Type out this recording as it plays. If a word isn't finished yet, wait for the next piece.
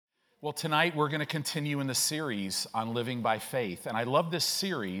Well, tonight we're going to continue in the series on living by faith. And I love this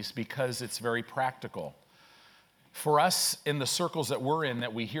series because it's very practical. For us in the circles that we're in,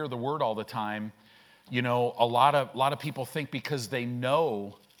 that we hear the word all the time, you know, a lot of people think because they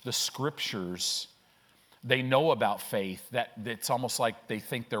know the scriptures, they know about faith, that it's almost like they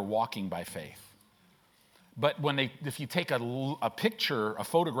think they're walking by faith. But if you take a picture, a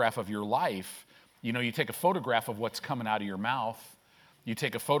photograph of your life, you know, you take a photograph of what's coming out of your mouth, you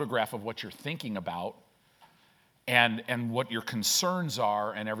take a photograph of what you're thinking about and what your concerns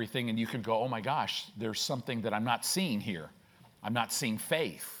are and everything, and you can go, oh my gosh, there's something that I'm not seeing here. I'm not seeing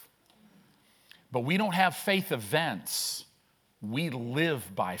faith. But we don't have faith events. We live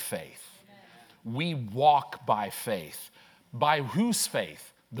by faith. We walk by faith. By whose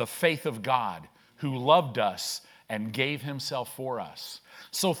faith? The faith of God, who loved us and gave himself for us.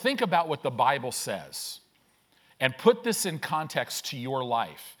 So think about what the Bible says. And put this in context to your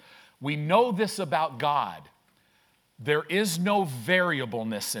life. We know this about God. There is no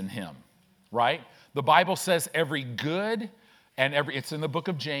variableness in him, right? The Bible says every good and it's in the book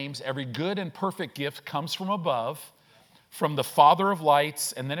of James, every good and perfect gift comes from above, from the Father of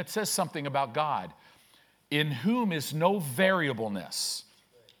lights, and then it says something about God, in whom is no variableness.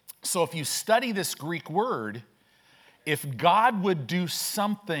 So if you study this Greek word, if God would do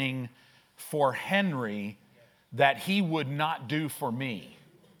something for Henry that he would not do for me,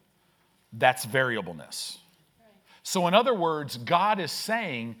 that's variableness. So in other words, God is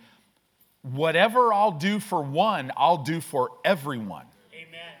saying, whatever I'll do for one, I'll do for everyone.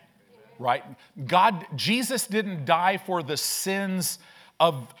 Amen. Right? Jesus didn't die for the sins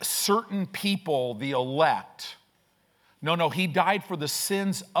of certain people, the elect. No, he died for the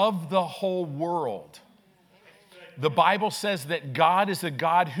sins of the whole world. The Bible says that God is a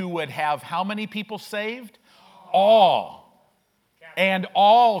God who would have how many people saved? All. And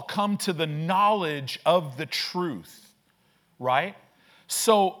all come to the knowledge of the truth, right?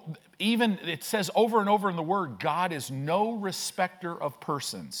 So even it says over and over in the Word, God is no respecter of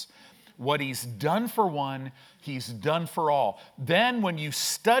persons. What he's done for one, he's done for all. Then when you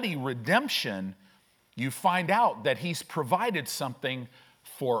study redemption, you find out that he's provided something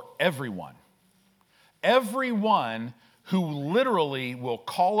for everyone. Everyone who literally will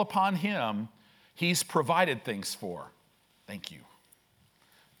call upon him, he's provided things for. Thank you.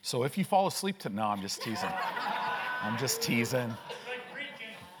 So if you fall asleep no, I'm just teasing. I'm just teasing.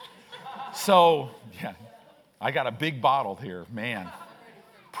 So, yeah, I got a big bottle here, man.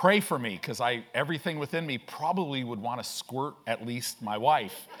 Pray for me, because everything within me probably would want to squirt at least my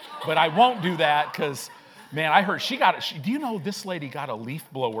wife. But I won't do that because, man, I heard do you know this lady got a leaf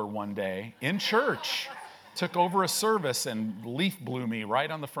blower one day in church? Took over a service and leaf blew me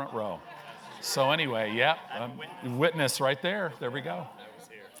right on the front row. So anyway, yeah, witness right there. There we go.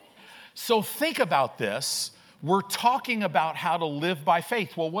 So think about this. We're talking about how to live by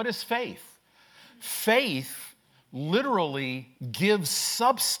faith. Well, what is faith? Faith literally gives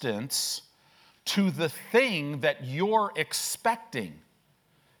substance to the thing that you're expecting.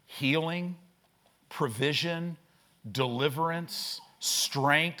 Healing, provision, deliverance,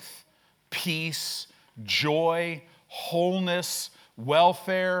 strength, peace, joy, wholeness,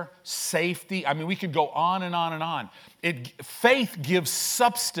 welfare, safety. I mean, we could go on and on and on. Faith gives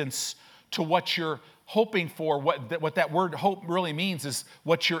substance to what you're hoping for. What that word hope really means is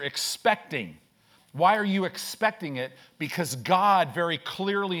what you're expecting. Why are you expecting it? Because God very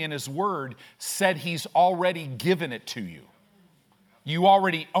clearly in his word said he's already given it to you. You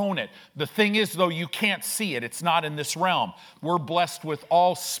already own it. The thing is, though, you can't see it. It's not in this realm. We're blessed with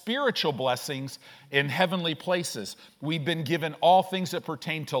all spiritual blessings in heavenly places. We've been given all things that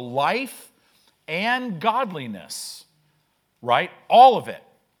pertain to life and godliness, right? All of it,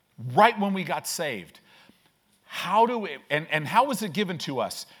 right when we got saved. How was it given to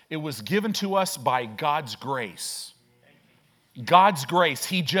us? It was given to us by God's grace. God's grace.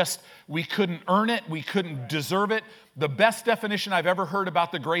 We couldn't earn it. We couldn't deserve it. The best definition I've ever heard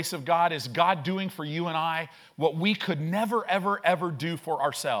about the grace of God is God doing for you and I what we could never, ever, ever do for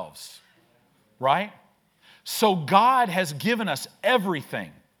ourselves. Right? So God has given us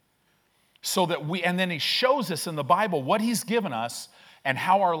everything so that and then he shows us in the Bible what he's given us and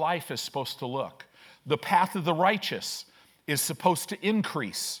how our life is supposed to look. The path of the righteous is supposed to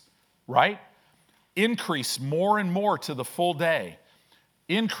increase, right? Increase more and more to the full day.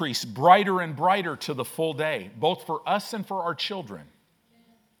 Increase brighter and brighter to the full day, both for us and for our children.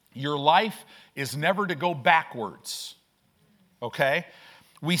 Your life is never to go backwards, okay?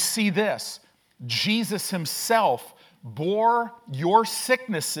 We see this. Jesus himself bore your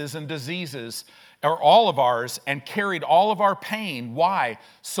sicknesses and diseases or all of ours, and carried all of our pain. Why?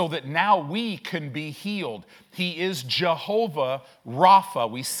 So that now we can be healed. He is Jehovah Rapha.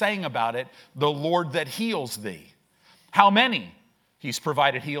 We sang about it, the Lord that heals thee. How many? He's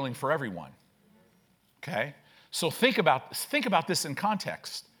provided healing for everyone. Okay? So think about this in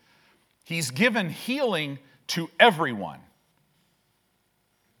context. He's given healing to everyone.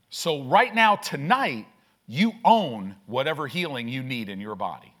 So right now, tonight, you own whatever healing you need in your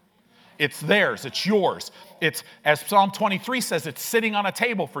body. It's theirs. It's yours. It's, as Psalm 23 says, it's sitting on a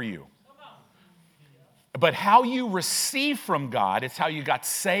table for you. But how you receive from God, it's how you got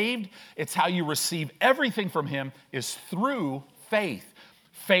saved, it's how you receive everything from Him, is through faith.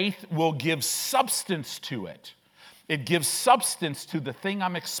 Faith will give substance to it. It gives substance to the thing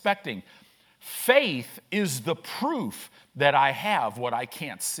I'm expecting. Faith is the proof that I have what I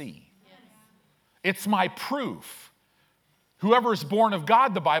can't see. It's my proof. Whoever is born of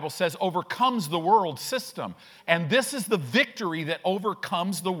God, the Bible says, overcomes the world system. And this is the victory that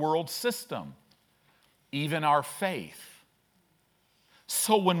overcomes the world system, even our faith.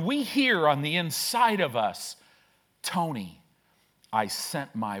 So when we hear on the inside of us, Tony, I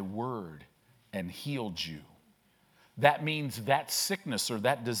sent my word and healed you. That means that sickness or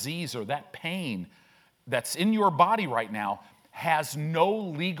that disease or that pain that's in your body right now has no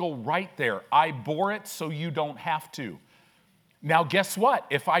legal right there. I bore it so you don't have to. Now, guess what?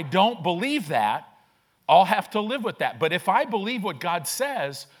 If I don't believe that, I'll have to live with that. But if I believe what God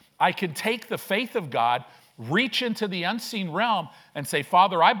says, I can take the faith of God, reach into the unseen realm, and say,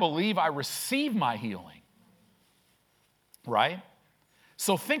 Father, I believe I receive my healing. Right?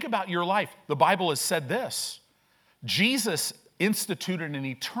 So think about your life. The Bible has said this. Jesus instituted an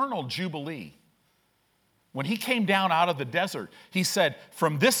eternal jubilee. When He came down out of the desert, He said,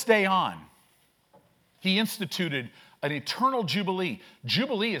 from this day on, He instituted an eternal jubilee.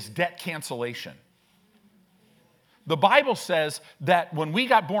 Jubilee is debt cancellation. The Bible says that when we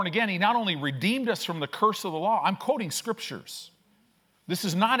got born again, He not only redeemed us from the curse of the law, I'm quoting scriptures. This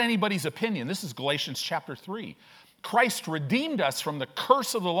is not anybody's opinion. This is Galatians chapter 3. Christ redeemed us from the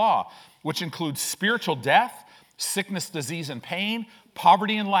curse of the law, which includes spiritual death, sickness, disease, and pain,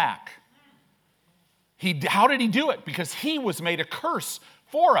 poverty, and lack. How did He do it? Because He was made a curse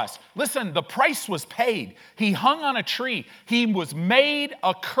for us. Listen, the price was paid. He hung on a tree. He was made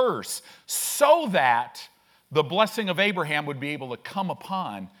a curse so that the blessing of Abraham would be able to come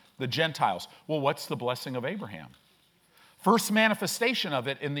upon the Gentiles. Well, what's the blessing of Abraham? First manifestation of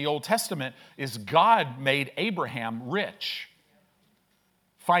it in the Old Testament is God made Abraham rich.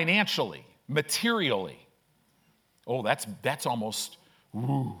 Financially, materially. Oh, that's almost,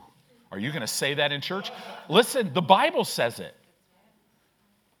 ooh. Are you going to say that in church? Listen, the Bible says it.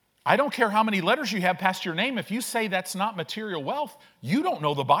 I don't care how many letters you have past your name. If you say that's not material wealth, you don't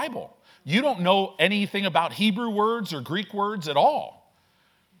know the Bible. You don't know anything about Hebrew words or Greek words at all.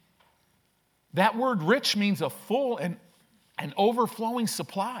 That word rich means a full and overflowing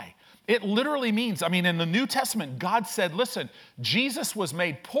supply. It literally means, in the New Testament, God said, listen, Jesus was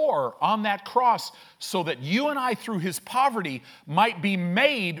made poor on that cross so that you and I, through His poverty, might be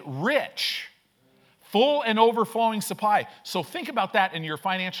made rich. Full and overflowing supply. So think about that in your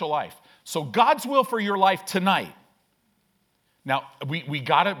financial life. So God's will for your life tonight. Now, we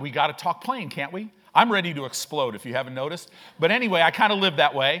gotta talk plain, can't we? I'm ready to explode if you haven't noticed. But anyway, I kind of live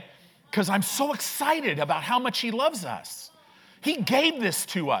that way because I'm so excited about how much He loves us. He gave this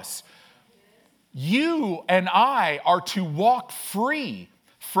to us. You and I are to walk free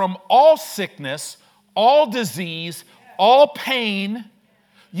from all sickness, all disease, all pain.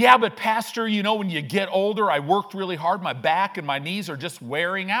 Yeah, but Pastor, when you get older, I worked really hard. My back and my knees are just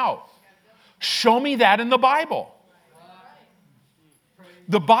wearing out. Show me that in the Bible.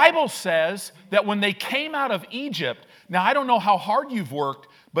 The Bible says that when they came out of Egypt, now I don't know how hard you've worked,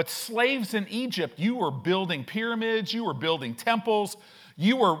 but slaves in Egypt, you were building pyramids, you were building temples,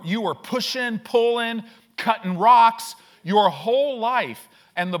 you were pushing, pulling, cutting rocks your whole life.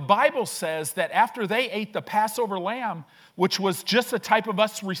 And the Bible says that after they ate the Passover lamb, which was just a type of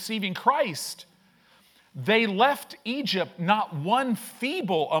us receiving Christ, they left Egypt not one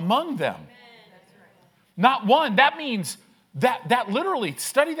feeble among them. Not one. That means that literally,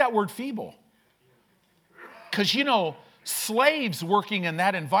 study that word feeble. Because, slaves working in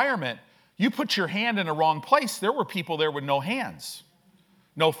that environment, you put your hand in the wrong place. There were people there with no hands,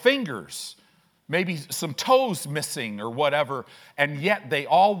 no fingers, maybe some toes missing or whatever, and yet they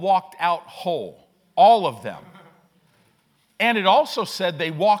all walked out whole, all of them. And it also said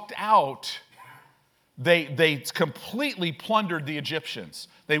they walked out, they completely plundered the Egyptians.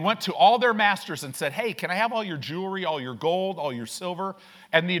 They went to all their masters and said, hey, can I have all your jewelry, all your gold, all your silver?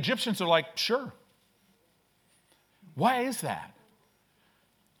 And the Egyptians are like, sure. Why is that?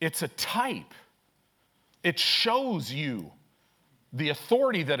 It's a type. It shows you the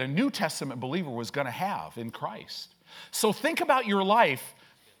authority that a New Testament believer was going to have in Christ. So think about your life.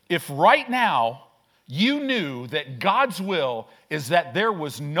 If right now you knew that God's will is that there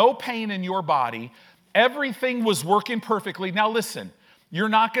was no pain in your body, everything was working perfectly. Now listen, you're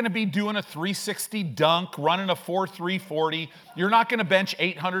not going to be doing a 360 dunk, running a 4.340. You're not going to bench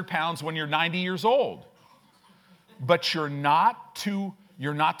 800 pounds when you're 90 years old. But you're not to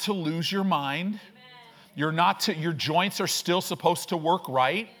lose your mind. Your joints are still supposed to work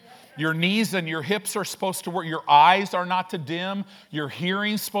right. Your knees and your hips are supposed to work. Your eyes are not to dim. Your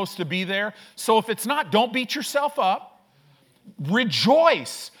hearing's supposed to be there. So if it's not, don't beat yourself up.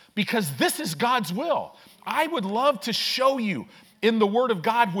 Rejoice, because this is God's will. I would love to show you in the Word of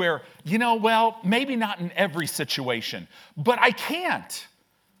God where, maybe not in every situation, but I can't.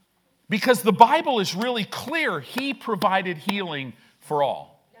 Because the Bible is really clear. He provided healing for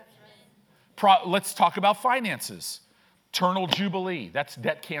all. Let's talk about finances. Eternal Jubilee, that's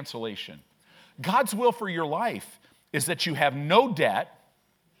debt cancellation. God's will for your life is that you have no debt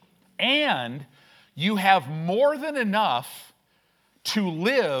and you have more than enough to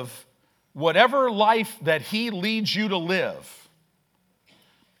live whatever life that He leads you to live.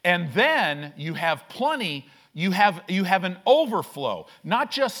 And then you have plenty, you have an overflow,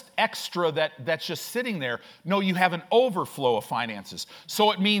 not just extra that's just sitting there. No, you have an overflow of finances.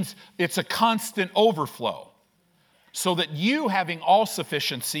 So it means it's a constant overflow. So that you, having all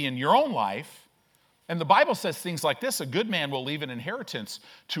sufficiency in your own life, and the Bible says things like this: a good man will leave an inheritance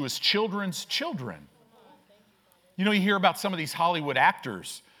to his children's children. You hear about some of these Hollywood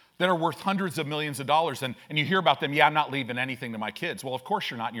actors that are worth hundreds of millions of dollars, and you hear about them, I'm not leaving anything to my kids. Well, of course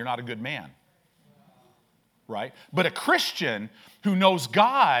you're not, and you're not a good man. Right? But a Christian who knows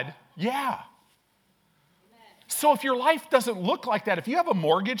God, yeah. So if your life doesn't look like that, if you have a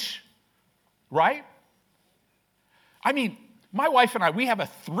mortgage, right? I mean, my wife and I, we have a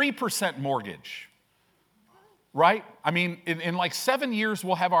 3% mortgage, right? I mean, in like 7 years,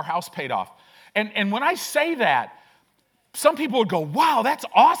 we'll have our house paid off. And when I say that, some people would go, wow, that's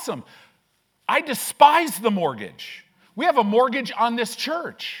awesome. I despise the mortgage. We have a mortgage on this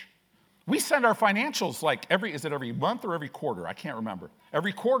church. We send our financials like every month or every quarter? I can't remember.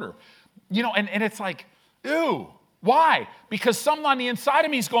 Every quarter. And it's like, ew, why? Because someone on the inside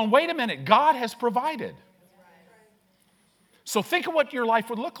of me is going, wait a minute, God has provided. So think of what your life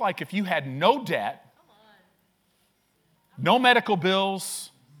would look like if you had no debt, no medical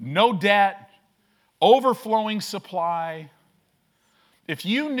bills, no debt, overflowing supply. If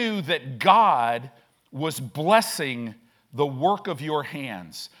you knew that God was blessing the work of your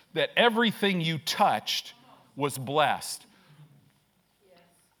hands, that everything you touched was blessed,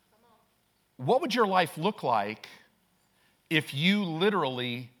 what would your life look like if you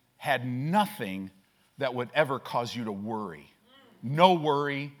literally had nothing that would ever cause you to worry? No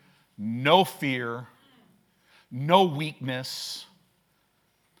worry, no fear, no weakness.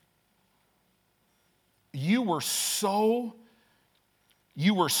 You were so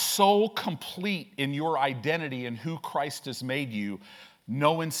complete in your identity and who Christ has made you.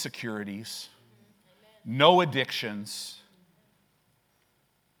 No insecurities, no addictions.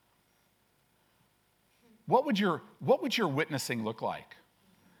 What would your witnessing look like?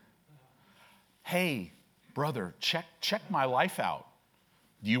 Hey, brother, check my life out.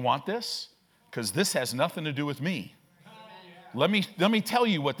 Do you want this? Because this has nothing to do with me. Let me tell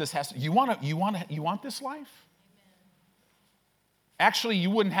you what this has. You want this life? Actually, you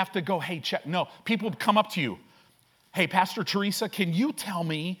wouldn't have to go, hey, check. No, people would come up to you. Hey, Pastor Teresa, can you tell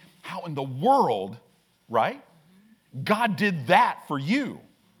me how in the world, right, God did that for you?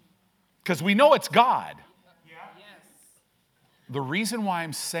 Because we know it's God. Yeah. Yes. The reason why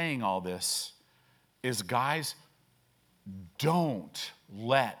I'm saying all this is, guys, don't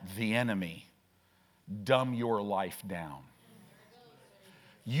let the enemy dumb your life down.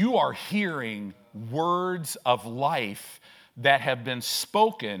 You are hearing words of life that have been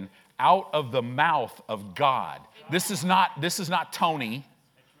spoken out of the mouth of God. This is not Tony.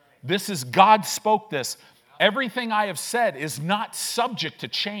 This is God spoke this. Everything I have said is not subject to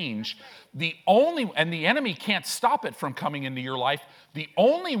change. And the enemy can't stop it from coming into your life. The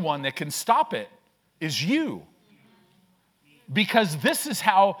only one that can stop it is you. Because this is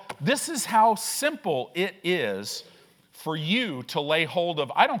how simple it is for you to lay hold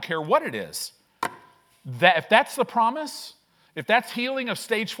of. I don't care what it is. That if that's the promise, if that's healing of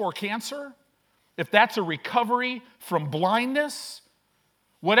stage 4 cancer, if that's a recovery from blindness,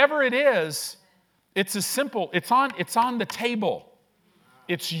 whatever it is, it's as simple. It's on the table.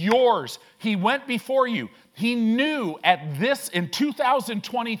 It's yours. He went before you. He knew at this, in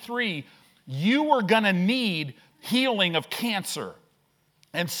 2023, you were going to need healing of cancer.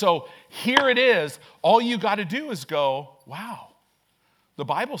 And so here it is. All you got to do is go, wow. The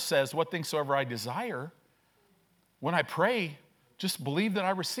Bible says, what things soever I desire, when I pray, just believe that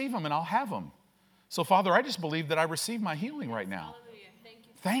I receive them and I'll have them. So, Father, I just believe that I receive my healing right now.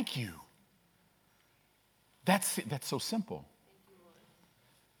 Thank you. That's so simple.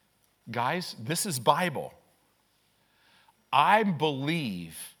 Guys, this is Bible. I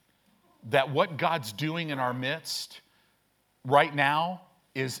believe that what God's doing in our midst right now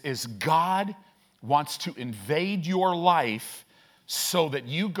is God wants to invade your life so that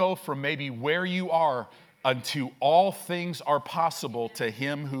you go from maybe where you are unto all things are possible to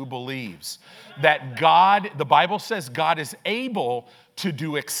him who believes. That God, the Bible says God is able to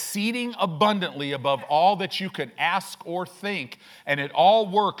do exceeding abundantly above all that you can ask or think, and it all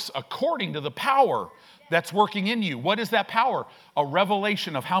works according to the power that's working in you. What is that power? A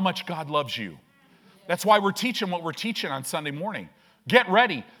revelation of how much God loves you. That's why we're teaching what we're teaching on Sunday morning. Get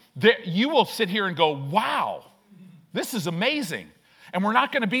ready. You will sit here and go, wow, this is amazing. And we're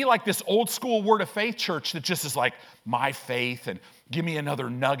not going to be like this old school Word of Faith church that just is like, my faith and give me another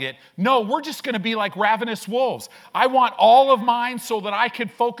nugget. No, we're just going to be like ravenous wolves. I want all of mine so that I can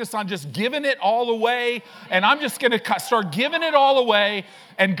focus on just giving it all away. And I'm just going to start giving it all away.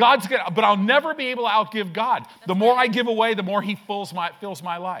 And God's going to, but I'll never be able to outgive God. The more I give away, the more he fills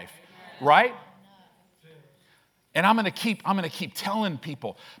my life. Right? And I'm going to keep telling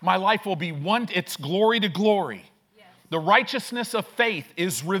people, my life will be it's glory to glory. The righteousness of faith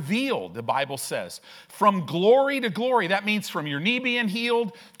is revealed, the Bible says. From glory to glory. That means from your knee being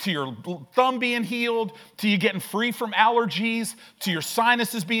healed, to your thumb being healed, to you getting free from allergies, to your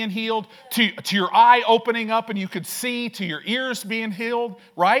sinuses being healed, to your eye opening up and you could see, to your ears being healed,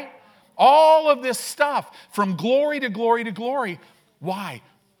 right? All of this stuff from glory to glory to glory. Why?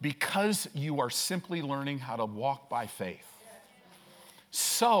 Because you are simply learning how to walk by faith.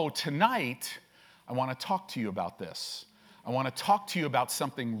 So tonight, I want to talk to you about this. I want to talk to you about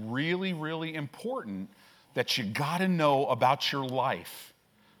something really, really important that you got to know about your life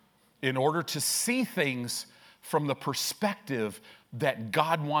in order to see things from the perspective that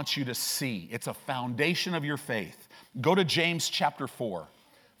God wants you to see. It's a foundation of your faith. Go to James chapter 4,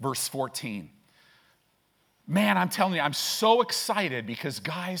 verse 14. Man, I'm telling you, I'm so excited because,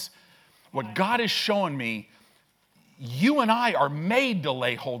 guys, what God is showing me, you and I are made to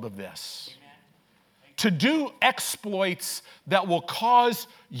lay hold of this. To do exploits that will cause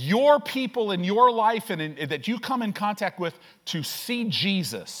your people in your life and that you come in contact with to see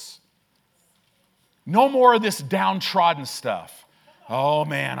Jesus. No more of this downtrodden stuff. Oh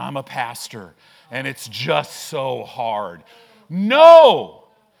man, I'm a pastor and it's just so hard. No,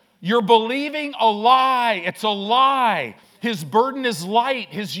 you're believing a lie. It's a lie. His burden is light.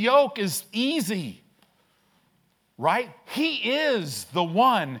 His yoke is easy. Right? He is the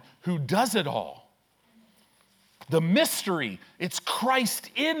one who does it all. The mystery, it's Christ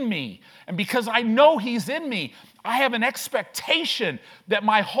in me. And because I know he's in me, I have an expectation that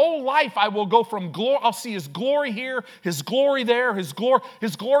my whole life I will go from glory. I'll see his glory here, his glory there, his glory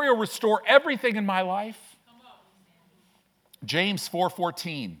will restore everything in my life. James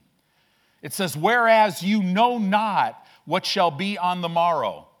 4:14. It says, whereas you know not what shall be on the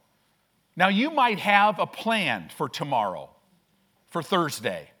morrow. Now you might have a plan for tomorrow, for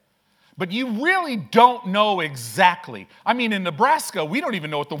Thursday. But you really don't know exactly. I mean, in Nebraska, we don't even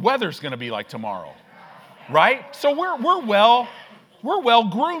know what the weather's going to be like tomorrow, right? So we're well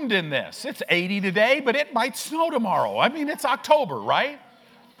groomed in this. It's 80 today, but it might snow tomorrow. I mean, it's October, right?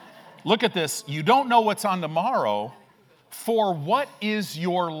 Look at this. You don't know what's on tomorrow. For what is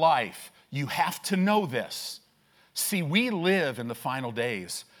your life? You have to know this. See, we live in the final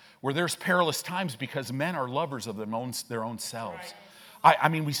days where there's perilous times because men are lovers of their own selves. I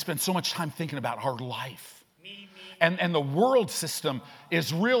mean, we spend so much time thinking about our life. And the world system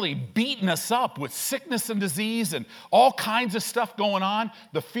is really beating us up with sickness and disease and all kinds of stuff going on.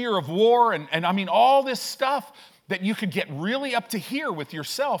 The fear of war and I mean, all this stuff that you could get really up to here with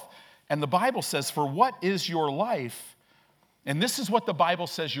yourself. And the Bible says, for what is your life? And this is what the Bible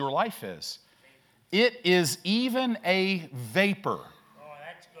says your life is. It is even a vapor. Oh,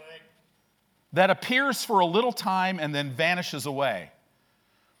 that's good. That appears for a little time and then vanishes away.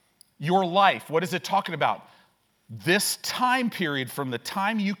 Your life, what is it talking about? This time period from the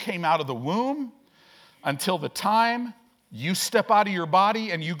time you came out of the womb until the time you step out of your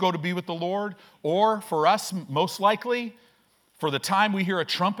body and you go to be with the Lord, or for us, most likely, for the time we hear a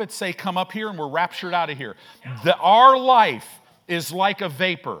trumpet say, come up here, and we're raptured out of here. Our life is like a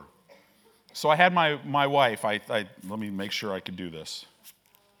vapor. So I had my wife. Let me make sure I could do this.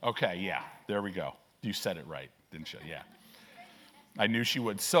 Okay, yeah, there we go. You said it right, didn't you? Yeah. I knew she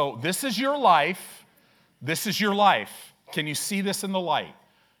would. So this is your life. This is your life. Can you see this in the light?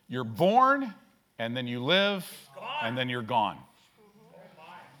 You're born, and then you live, and then you're gone.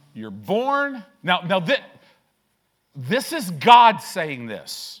 You're born. Now this is God saying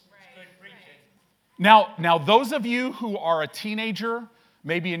this. Now, those of you who are a teenager,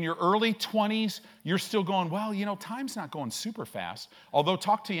 maybe in your early 20s, you're still going, well, time's not going super fast. Although,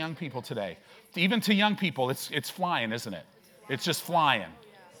 talk to young people today. Even to young people, it's flying, isn't it? It's just flying,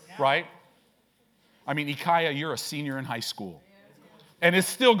 right? I mean, Ikaya, you're a senior in high school. And it's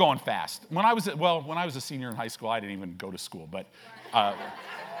still going fast. When I was a senior in high school, I didn't even go to school, but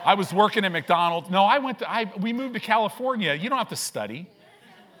I was working at McDonald's. No, we moved to California. You don't have to study.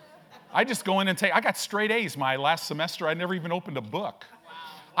 I just go in and I got straight A's my last semester. I never even opened a book.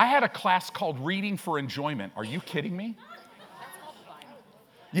 I had a class called Reading for Enjoyment. Are you kidding me?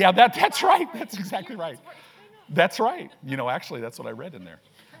 Yeah, that's right. That's exactly right. That's right. Actually, that's what I read in there.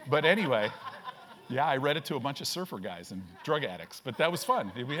 But anyway, yeah, I read it to a bunch of surfer guys and drug addicts. But that was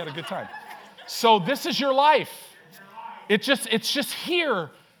fun. We had a good time. So this is your life. It's just here,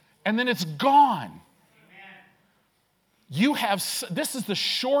 and then it's gone. This is the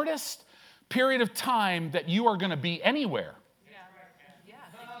shortest period of time that you are going to be anywhere.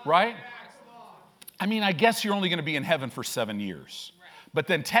 Right? I mean, I guess you're only going to be in heaven for 7 years. But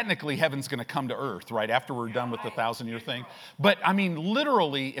then technically heaven's going to come to earth, right, after we're done with the 1,000-year thing. But I mean,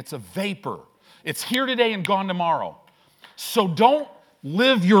 literally, it's a vapor. It's here today and gone tomorrow. So don't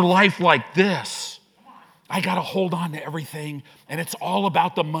live your life like this. I got to hold on to everything, and it's all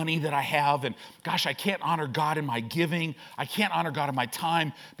about the money that I have. And gosh, I can't honor God in my giving. I can't honor God in my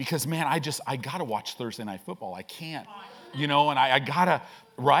time because, man, I got to watch Thursday Night Football. I can't, and I got to,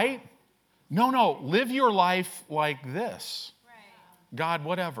 right? No, live your life like this. God,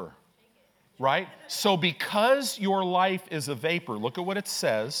 whatever, right? So because your life is a vapor, look at what it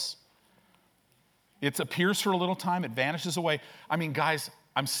says. It appears for a little time, it vanishes away. I mean, guys,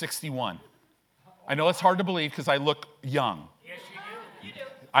 I'm 61. I know it's hard to believe because I look young. Yes, you do.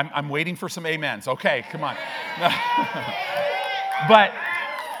 I'm waiting for some amens. Okay, come on.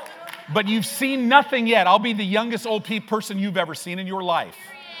 But you've seen nothing yet. I'll be the youngest old person you've ever seen in your life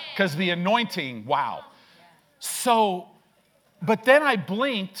because the anointing, wow. So, but then I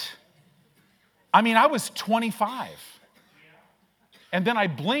blinked. I mean, I was 25. And then I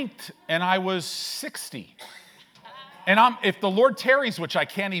blinked and I was 60. And if the Lord tarries, which I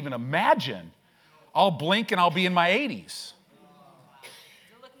can't even imagine, I'll blink and I'll be in my 80s.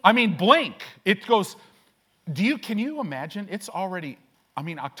 I mean, blink. It goes, can you imagine? It's already,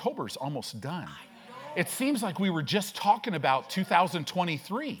 October's almost done. It seems like we were just talking about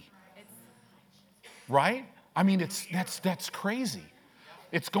 2023. Right? I mean, that's crazy.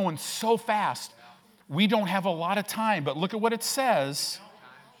 It's going so fast. We don't have a lot of time, but look at what it says.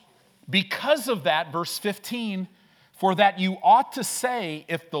 Because of that, verse 15, for that you ought to say,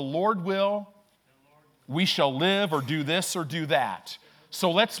 if the Lord will, we shall live or do this or do that. So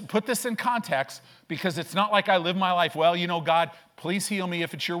let's put this in context because it's not like I live my life, well, God, please heal me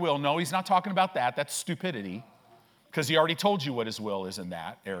if it's your will. No, he's not talking about that. That's stupidity because he already told you what his will is in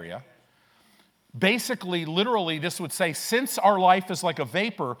that area. Basically, literally, this would say, since our life is like a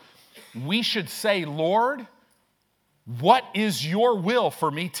vapor, we should say, Lord, what is your will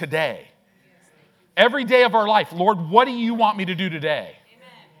for me today? Every day of our life, Lord, what do you want me to do today?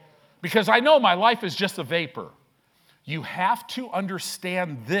 Because I know my life is just a vapor. You have to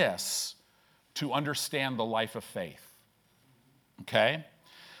understand this to understand the life of faith. Okay?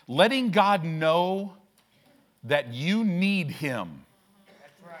 Letting God know that you need him.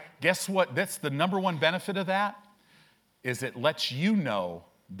 Guess what? That's the number one benefit of that, is it lets you know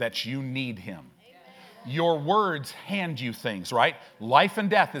that you need him. Your words hand you things, right? Life and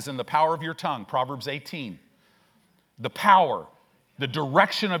death is in the power of your tongue, Proverbs 18. The power, the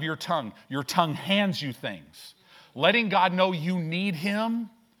direction of your tongue hands you things. Letting God know you need him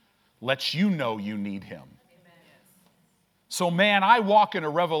lets you know you need him. So man, I walk in a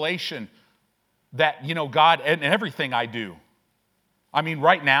revelation that, God, and everything I do.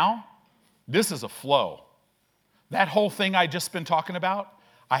 Right now, this is a flow. That whole thing I just been talking about,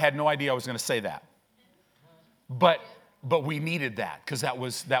 I had no idea I was going to say that. But we needed that because that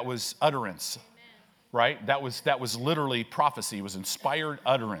was utterance, right? That was literally prophecy. It was inspired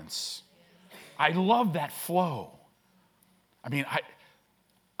utterance. I love that flow.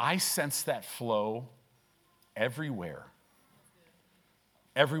 I sense that flow everywhere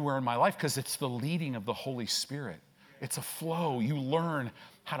in my life because it's the leading of the Holy Spirit. It's a flow. You learn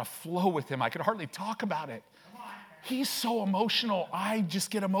how to flow with him. I could hardly talk about it. He's so emotional. I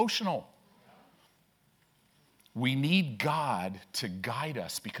just get emotional. We need God to guide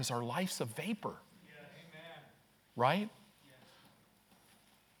us because our life's a vapor. Right?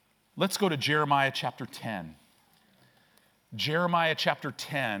 Let's go to Jeremiah chapter 10. Jeremiah chapter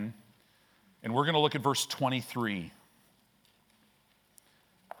 10, and we're going to look at verse 23.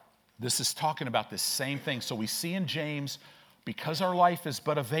 This is talking about this same thing. So we see in James, because our life is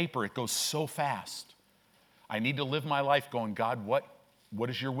but a vapor, it goes so fast. I need to live my life going, God, what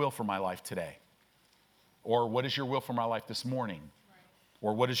is your will for my life today? Or what is your will for my life this morning?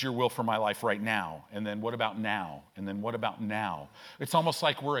 Or what is your will for my life right now? And then what about now? And then what about now? It's almost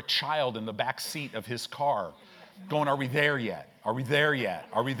like we're a child in the back seat of his car going, are we there yet? Are we there yet?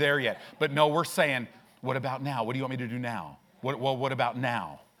 Are we there yet? But no, we're saying, what about now? What do you want me to do now? What about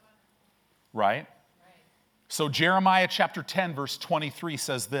now? Right? So Jeremiah chapter 10, verse 23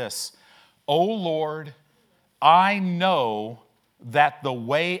 says this, O Lord, I know that the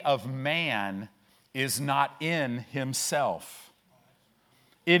way of man is not in himself.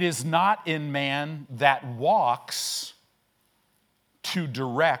 It is not in man that walks to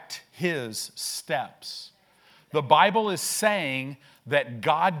direct his steps. The Bible is saying that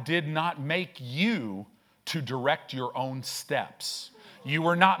God did not make you to direct your own steps. You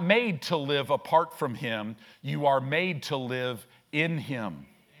were not made to live apart from him. You are made to live in him.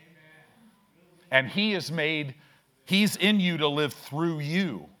 And he's in you to live through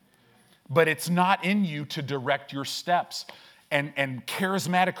you. But it's not in you to direct your steps. And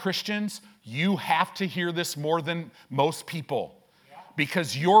charismatic Christians, you have to hear this more than most people.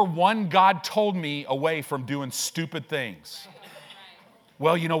 Because you're one God told me away from doing stupid things.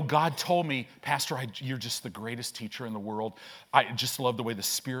 Well, you know, God told me, Pastor, you're just the greatest teacher in the world. I just love the way the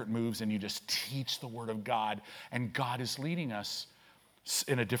Spirit moves and you just teach the Word of God. And God is leading us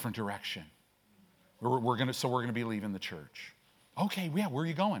in a different direction. We're going to be leaving the church. Okay, yeah, where are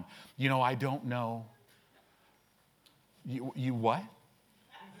you going? You know, I don't know. You what?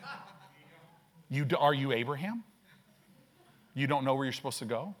 Are you Abraham? You don't know where you're supposed to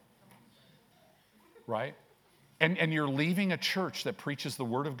go? Right? And you're leaving a church that preaches the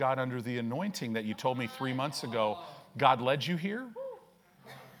Word of God under the anointing that you told me 3 months ago. God led you here?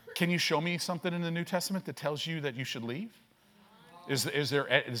 Can you show me something in the New Testament that tells you that you should leave? Is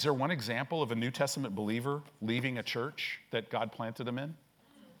there one example of a New Testament believer leaving a church that God planted them in?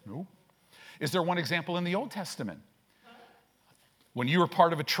 No. Is there one example in the Old Testament? When you were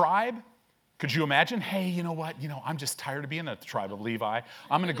part of a tribe, could you imagine, hey, you know what? You know, I'm just tired of being a tribe of Levi.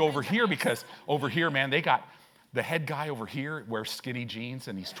 I'm going to go over here because over here, man, they got the head guy over here wears skinny jeans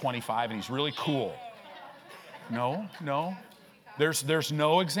and he's 25 and he's really cool. No. There's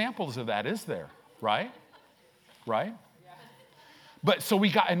no examples of that, is there? Right? Right? But so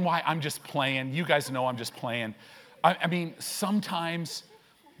and why I'm just playing. You guys know I'm just playing. I mean, sometimes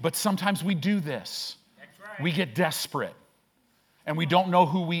we do this. Right. We get desperate and we don't know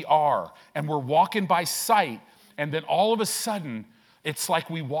who we are and we're walking by sight and then all of a sudden it's like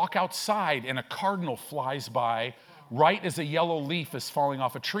we walk outside and a cardinal flies by right as a yellow leaf is falling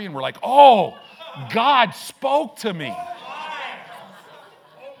off a tree and we're like, oh, God spoke to me.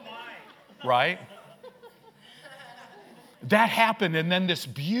 Right? That happened, and then this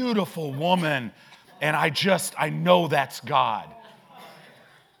beautiful woman, and I know that's God.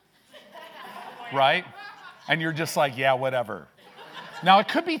 Right? And you're just like, yeah, whatever. Now, it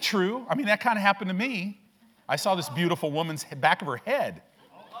could be true. I mean, that kind of happened to me. I saw this beautiful woman's back of her head,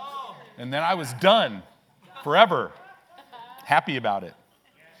 and then I was done forever, happy about it.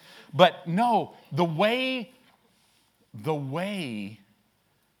 But no, the way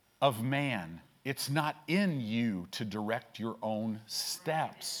of man, it's not in you to direct your own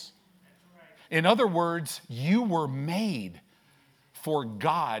steps. In other words, you were made for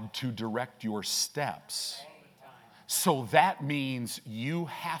God to direct your steps. So that means you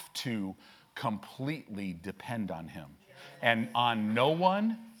have to completely depend on him and on no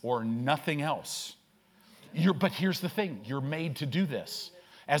one or nothing else. But here's the thing, you're made to do this.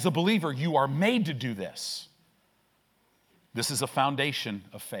 As a believer, you are made to do this. This is a foundation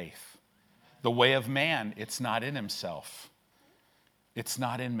of faith. The way of man, it's not in himself. It's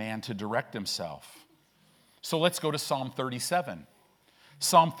not in man to direct himself. So let's go to Psalm 37.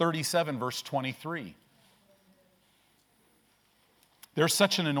 Psalm 37, verse 23. There's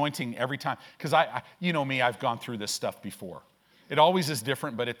such an anointing every time. Because you know me, I've gone through this stuff before. It always is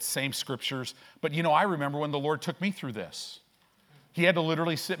different, but it's same scriptures. But you know, I remember when the Lord took me through this. He had to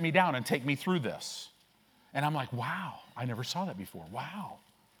literally sit me down and take me through this. And I'm like, wow, I never saw that before. Wow.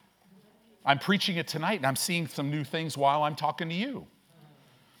 I'm preaching it tonight, and I'm seeing some new things while I'm talking to you.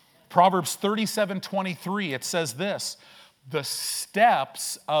 Proverbs 37:23, it says this, the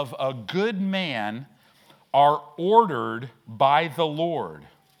steps of a good man are ordered by the Lord,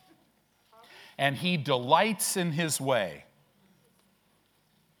 and he delights in his way.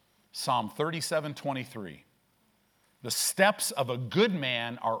 Psalm 37:23. The steps of a good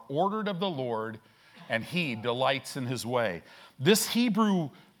man are ordered of the Lord, and he delights in his way. This Hebrew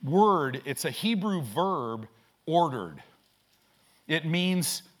word, it's a Hebrew verb, ordered. It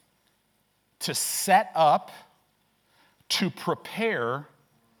means to set up, to prepare,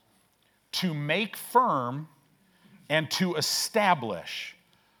 to make firm, and to establish.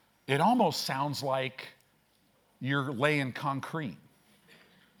 It almost sounds like you're laying concrete.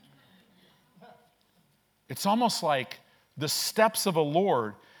 It's almost like the steps of a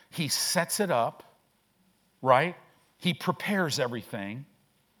Lord, he sets it up, right? He prepares everything.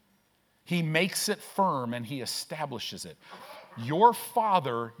 He makes it firm and he establishes it. Your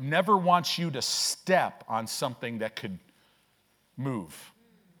Father never wants you to step on something that could move.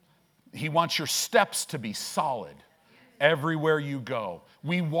 He wants your steps to be solid everywhere you go.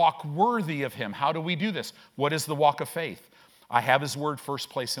 We walk worthy of him. How do we do this? What is the walk of faith? I have his word first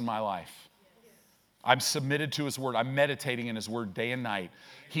place in my life. I'm submitted to his word. I'm meditating in his word day and night.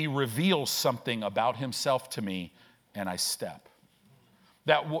 He reveals something about himself to me, and I step.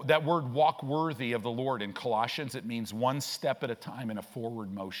 That word walk worthy of the Lord in Colossians, it means one step at a time in a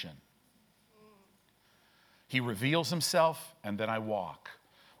forward motion. He reveals himself, and then I walk.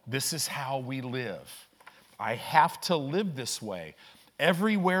 This is how we live. I have to live this way.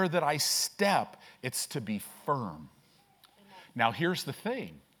 Everywhere that I step, it's to be firm. Now, here's the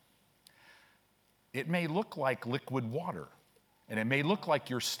thing. It may look like liquid water, and it may look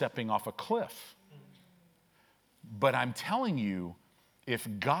like you're stepping off a cliff. But I'm telling you, if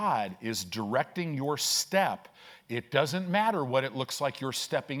God is directing your step, it doesn't matter what it looks like you're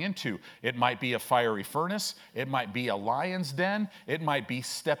stepping into. It might be a fiery furnace. It might be a lion's den. It might be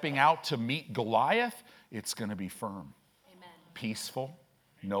stepping out to meet Goliath. It's going to be firm, amen, peaceful,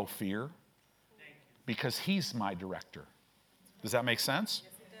 no fear, because he's my director. Does that make sense?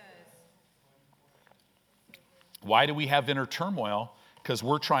 Yes, it does. Why do we have inner turmoil? Because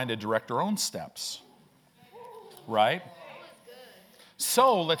we're trying to direct our own steps, right?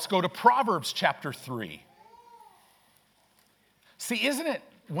 So let's go to Proverbs chapter 3. See, isn't it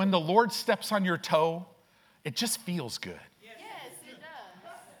when the Lord steps on your toe, it just feels good? Yes, it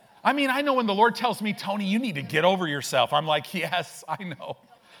does. I mean, I know when the Lord tells me, Tony, you need to get over yourself. I'm like, yes, I know.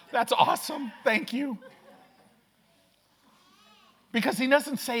 That's awesome. Thank you. Because he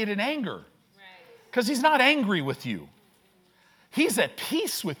doesn't say it in anger. Because he's not angry with you. He's at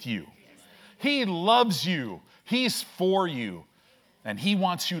peace with you. He loves you. He's for you. And he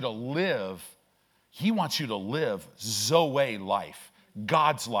wants you to live Zoe life,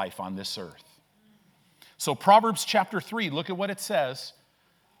 God's life on this earth. So Proverbs chapter 3, look at what it says.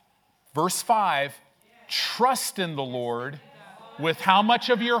 Verse 5, trust in the Lord with how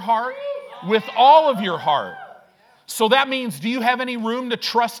much of your heart? With all of your heart. So that means, do you have any room to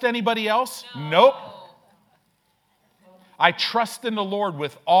trust anybody else? Nope. I trust in the Lord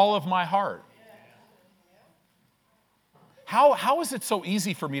with all of my heart. How is it so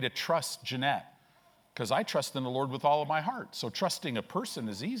easy for me to trust Jeanette? Because I trust in the Lord with all of my heart. So trusting a person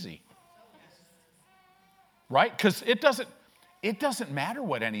is easy. Right? Because it doesn't matter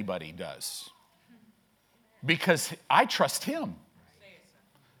what anybody does. Because I trust him.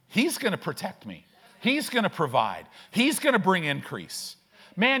 He's going to protect me. He's going to provide. He's going to bring increase.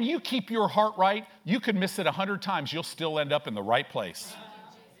 Man, you keep your heart right, you could miss it 100 times, you'll still end up in the right place.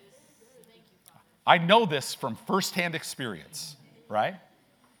 I know this from firsthand experience, right?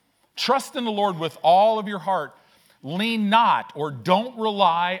 Trust in the Lord with all of your heart. Lean not or don't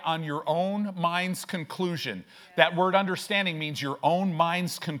rely on your own mind's conclusion. That word understanding means your own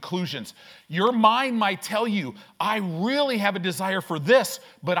mind's conclusions. Your mind might tell you, I really have a desire for this,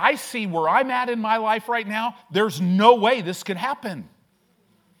 but I see where I'm at in my life right now. There's no way this could happen.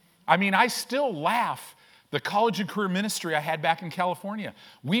 I mean, I still laugh. The college and career ministry I had back in California,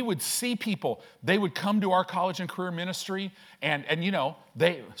 we would see people, they would come to our college and career ministry, and you know,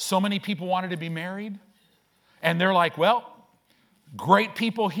 so many people wanted to be married. And they're like, well, great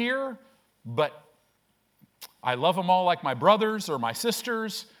people here, but I love them all like my brothers or my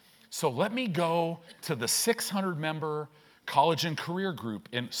sisters, so let me go to the 600-member college and career group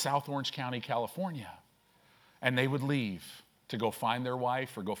in South Orange County, California. And they would leave to go find their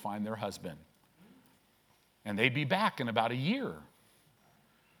wife or go find their husband. And they'd be back in about a year.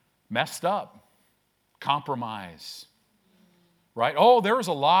 Messed up. Compromise. Right? Oh, there was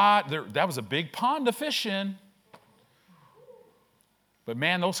a lot. That was a big pond to fish in. But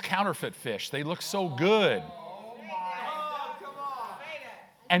man, those counterfeit fish, they look so good.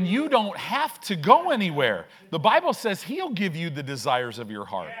 And you don't have to go anywhere. The Bible says he'll give you the desires of your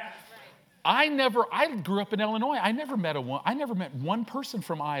heart. I grew up in Illinois. I never met one person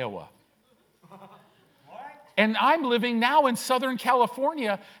from Iowa. And I'm living now in Southern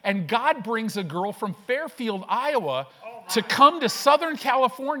California, and God brings a girl from Fairfield, Iowa, to come to Southern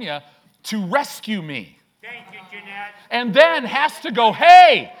California to rescue me. Thank you, Jeanette. And then has to go,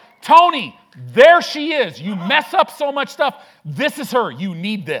 hey, Tony, there she is. You mess up so much stuff. This is her. You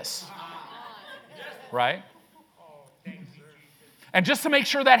need this. Right? And just to make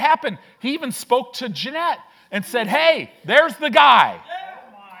sure that happened, he even spoke to Jeanette and said, hey, there's the guy.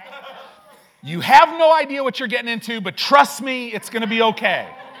 You have no idea what you're getting into, but trust me, it's going to be okay.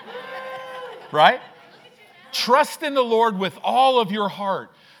 Right? Trust in the Lord with all of your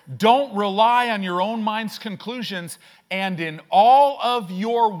heart. Don't rely on your own mind's conclusions, and in all of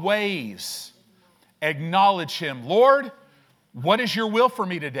your ways, acknowledge him. Lord, what is your will for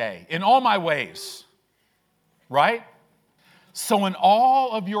me today? In all my ways. Right? So in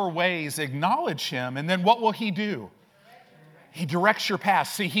all of your ways, acknowledge him, and then what will he do? He directs your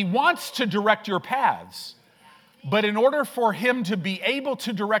paths. See, he wants to direct your paths, but in order for him to be able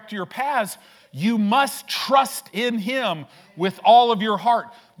to direct your paths, you must trust in him with all of your heart.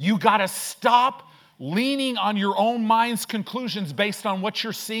 You got to stop leaning on your own mind's conclusions based on what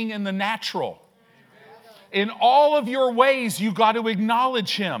you're seeing in the natural. In all of your ways, you got to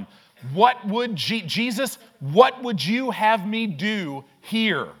acknowledge him. What would Jesus, what would you have me do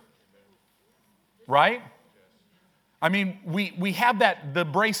here? Right? I mean, we have the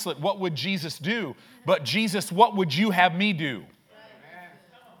bracelet, what would Jesus do? But Jesus, what would you have me do?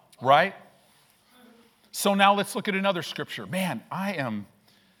 Right? So now let's look at another scripture. Man, I'm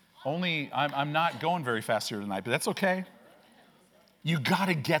not going very fast here tonight, but that's okay. You got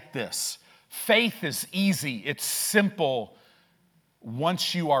to get this. Faith is easy. It's simple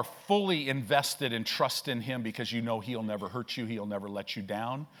once you are fully invested and trust in him, because you know he'll never hurt you, he'll never let you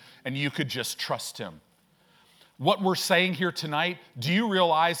down, and you could just trust him. What we're saying here tonight, do you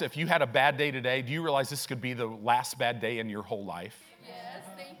realize if you had a bad day today, do you realize this could be the last bad day in your whole life? Yes,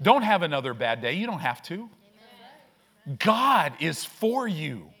 thank you. Don't have another bad day. You don't have to. Amen. God is for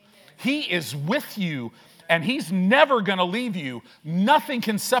you. He is with you, and he's never going to leave you. Nothing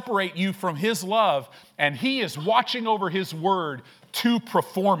can separate you from his love, and he is watching over his word to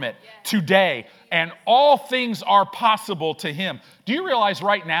perform it today. And all things are possible to him. Do you realize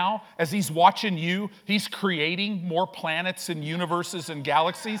right now, as he's watching you, he's creating more planets and universes and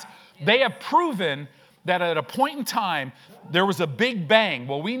galaxies? They have proven that at a point in time, there was a big bang.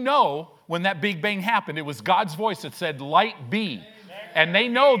 Well, we know when that big bang happened, it was God's voice that said, light be. And they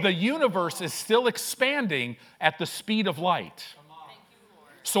know the universe is still expanding at the speed of light.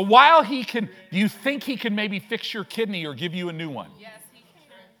 So while he can, do you think he can maybe fix your kidney or give you a new one? Yes, he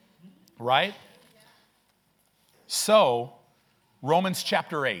can. Right? So, Romans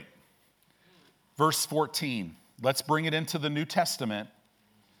chapter 8, verse 14. Let's bring it into the New Testament.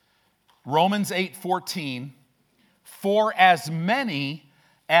 Romans 8:14. For as many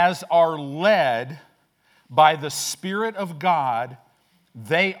as are led by the Spirit of God,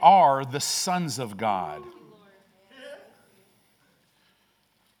 they are the sons of God.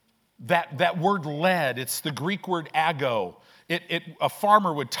 That word led, it's the Greek word ago. A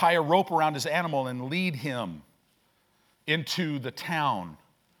farmer would tie a rope around his animal and lead him into the town.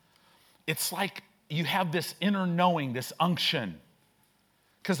 It's like you have this inner knowing, this unction.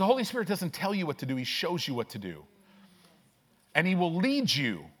 Because the Holy Spirit doesn't tell you what to do, he shows you what to do. And he will lead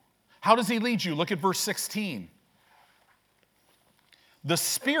you. How does he lead you? Look at verse 16. The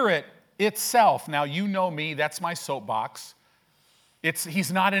Spirit itself, now you know me, that's my soapbox.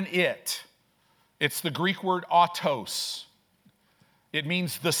 He's not an it. It's the Greek word autos. It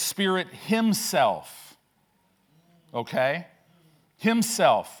means the Spirit himself. Okay?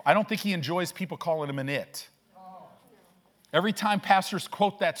 Himself. I don't think he enjoys people calling him an it. Every time pastors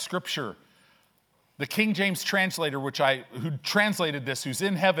quote that scripture, the King James translator, who translated this, who's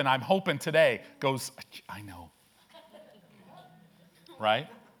in heaven, I'm hoping today, goes, I know. Right?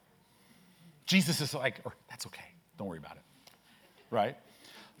 Jesus is like, that's okay. Don't worry about it. Right?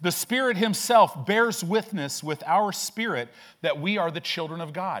 The Spirit himself bears witness with our spirit that we are the children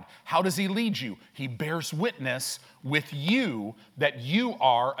of God. How does he lead you? He bears witness with you that you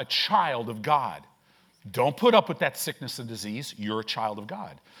are a child of God. Don't put up with that sickness and disease. You're a child of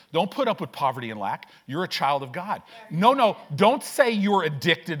God. Don't put up with poverty and lack. You're a child of God. No. Don't say you're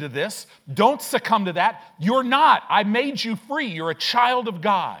addicted to this. Don't succumb to that. You're not. I made you free. You're a child of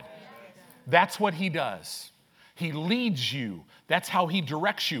God. That's what he does. He leads you. That's how he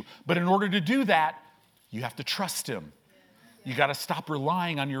directs you. But in order to do that, you have to trust him. You got to stop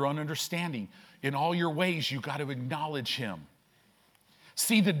relying on your own understanding. In all your ways, you got to acknowledge him.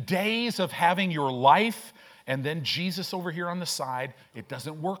 See, the days of having your life and then Jesus over here on the side, it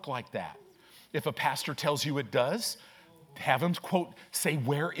doesn't work like that. If a pastor tells you it does, have him quote, say,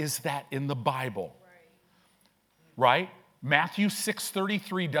 where is that in the Bible? Right? Matthew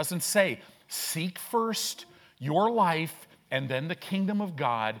 6:33 doesn't say, seek first your life and then the kingdom of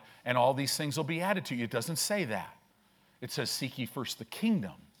God and all these things will be added to you. It doesn't say that. It says, seek ye first the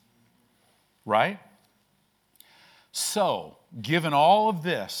kingdom. Right? So, given all of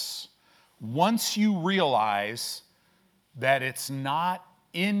this, once you realize that it's not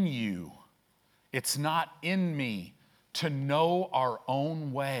in you, it's not in me to know our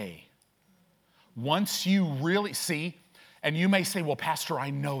own way. Once you really see, and you may say, well, Pastor,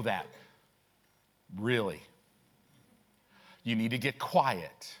 I know that. Really? You need to get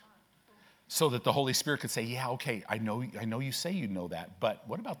quiet so that the Holy Spirit could say, yeah, okay, I know you say you know that, but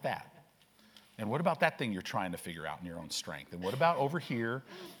what about that? And what about that thing you're trying to figure out in your own strength? And what about over here?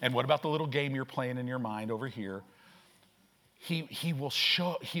 And what about the little game you're playing in your mind over here?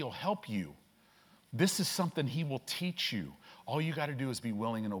 He'll help you. This is something he will teach you. All you got to do is be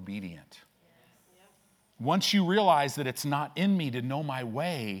willing and obedient. Once you realize that it's not in me to know my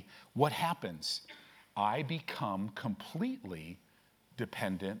way, what happens? I become completely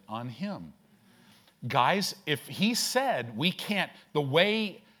dependent on him. Guys, if he said we can't, the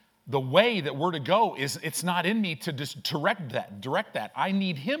way that we're to go is it's not in me to just direct that. I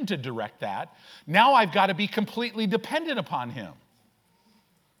need him to direct that. Now I've got to be completely dependent upon him.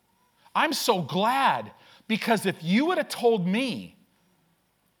 I'm so glad, because if you would have told me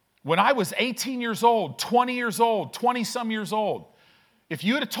when I was 18 years old, 20 years old, 20-some years old, if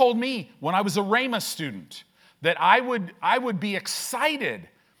you would have told me when I was a Rhema student that I would be excited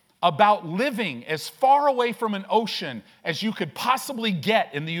about living as far away from an ocean as you could possibly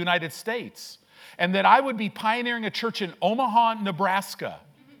get in the United States, and that I would be pioneering a church in Omaha, Nebraska,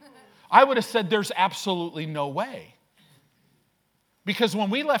 I would have said there's absolutely no way. Because when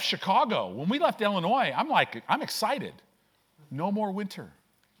we left Chicago, when we left Illinois, I'm excited. No more winter.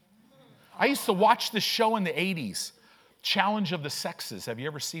 I used to watch this show in the 80s, Challenge of the Sexes. Have you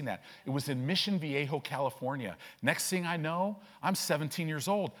ever seen that? It was in Mission Viejo, California. Next thing I know, I'm 17 years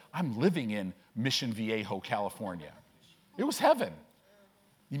old. I'm living in Mission Viejo, California. It was heaven.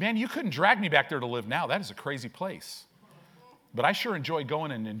 Man, you couldn't drag me back there to live now. That is a crazy place. But I sure enjoy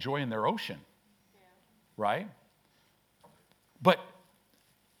going and enjoying their ocean. Right? But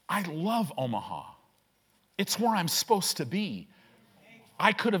I love Omaha. It's where I'm supposed to be.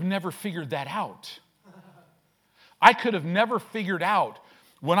 I could have never figured that out. I could have never figured out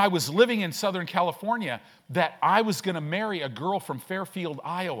when I was living in Southern California that I was going to marry a girl from Fairfield,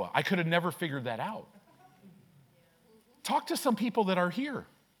 Iowa. I could have never figured that out. Talk to some people that are here.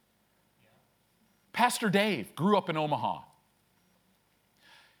 Pastor Dave grew up in Omaha.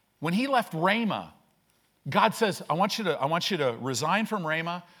 When he left Rhema, God says, I want you to resign from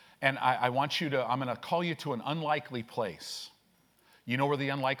Rhema, and I'm going to call you to an unlikely place. You know where the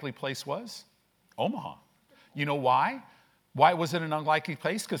unlikely place was? Omaha. You know why? Why was it an unlikely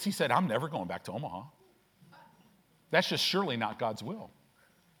place? Because he said, I'm never going back to Omaha. That's just surely not God's will.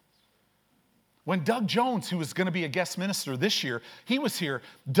 When Doug Jones, who was going to be a guest minister this year, he was here,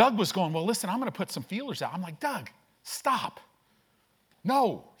 Doug was going, well, listen, I'm going to put some feelers out. I'm like, Doug, stop.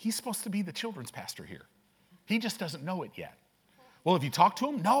 No, he's supposed to be the children's pastor here. He just doesn't know it yet. Well, have you talked to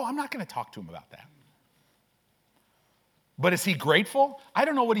him? No, I'm not going to talk to him about that. But is he grateful? I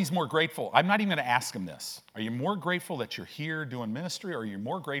don't know what he's more grateful. I'm not even going to ask him this. Are you more grateful that you're here doing ministry, or are you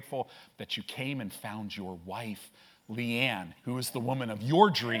more grateful that you came and found your wife, Leanne, who is the woman of your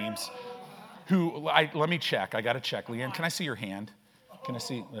dreams, let me check. I got to check. Leanne, can I see your hand? Can I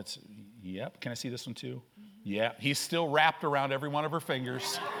see? Yep. Can I see this one too? Yeah. He's still wrapped around every one of her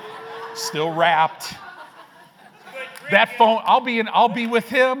fingers. Still wrapped. That phone, I'll be with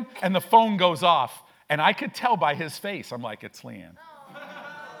him, and the phone goes off. And I could tell by his face, I'm like, it's Leanne.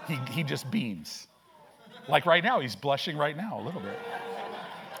 He just beams. Like right now, he's blushing right now a little bit.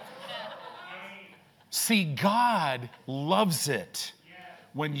 See, God loves it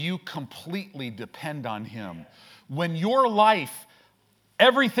when you completely depend on him. When your life,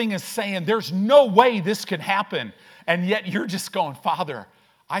 everything is saying, there's no way this could happen. And yet you're just going, Father,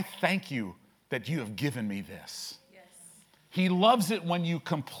 I thank you that you have given me this. He loves it when you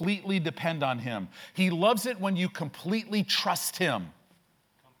completely depend on him. He loves it when you completely trust him.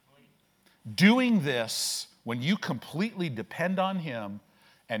 Doing this, when you completely depend on him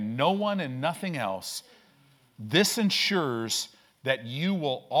and no one and nothing else, this ensures that you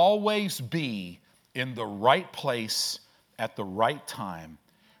will always be in the right place at the right time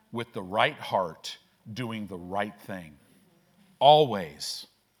with the right heart doing the right thing. Always.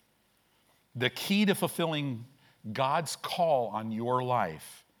 The key to fulfilling God's call on your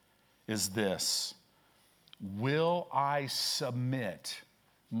life is this: will I submit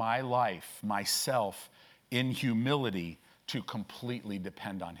my life, myself, in humility to completely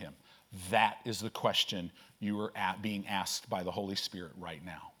depend on Him? That is the question you are being asked by the Holy Spirit right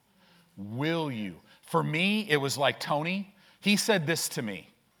now. Will you? For me, it was like Tony. He said this to me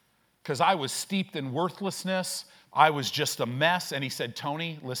because I was steeped in worthlessness. I was just a mess. And he said,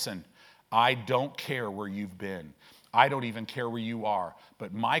 Tony, listen, I don't care where you've been. I don't even care where you are.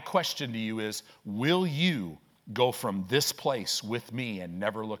 But my question to you is, will you go from this place with me and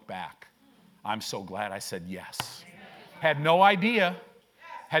never look back? I'm so glad I said yes. Had no idea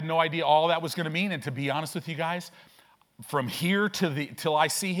all that was going to mean. And to be honest with you guys, from here till I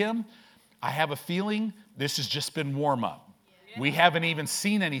see Him, I have a feeling this has just been warm up. We haven't even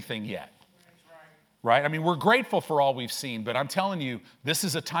seen anything yet. Right? I mean, we're grateful for all we've seen, but I'm telling you, this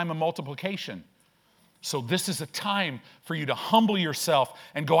is a time of multiplication. So this is a time for you to humble yourself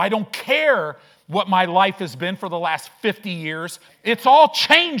and go, I don't care what my life has been for the last 50 years. It's all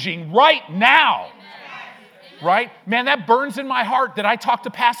changing right now. Right? Man, that burns in my heart that I talk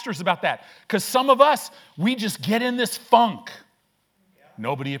to pastors about that. Because some of us, we just get in this funk.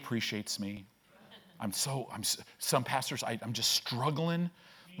 Nobody appreciates me. Some pastors, I'm just struggling.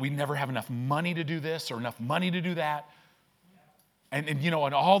 We never have enough money to do this or enough money to do that. And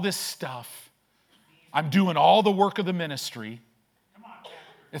all this stuff. I'm doing all the work of the ministry.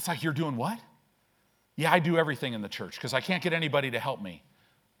 It's like, you're doing what? Yeah, I do everything in the church because I can't get anybody to help me.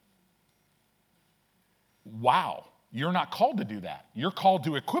 Wow, you're not called to do that. You're called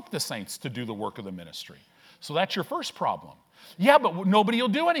to equip the saints to do the work of the ministry. So that's your first problem. Yeah, but nobody will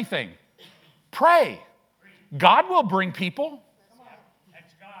do anything. Pray. God will bring people.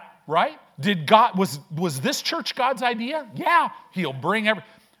 Right? Was this church God's idea? Yeah, He'll bring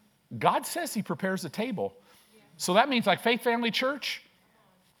God says He prepares a table. So that means, like Faith Family Church,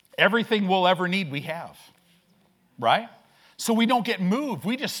 everything we'll ever need we have. Right? So we don't get moved.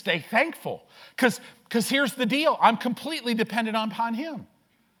 We just stay thankful. Because here's the deal. I'm completely dependent upon Him.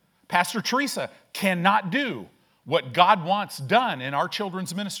 Pastor Teresa cannot do what God wants done in our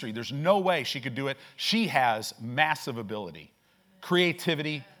children's ministry. There's no way she could do it. She has massive ability.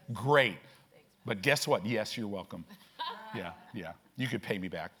 Creativity, great. But guess what? Yes, you're welcome. Yeah. You could pay me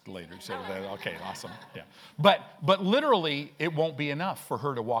back later. So okay, awesome. Yeah. But literally, it won't be enough for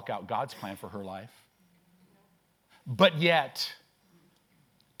her to walk out God's plan for her life. But yet,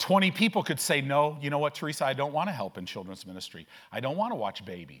 20 people could say, no, you know what, Teresa, I don't want to help in children's ministry. I don't want to watch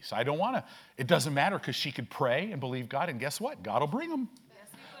babies. I don't want to. It doesn't matter because she could pray and believe God, and guess what? God will bring them.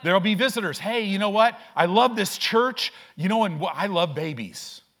 There'll be visitors. Hey, you know what? I love this church. And I love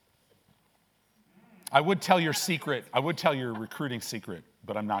babies. I would tell your secret. I would tell your recruiting secret,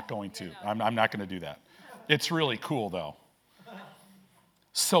 but I'm not going to. I'm not going to do that. It's really cool, though.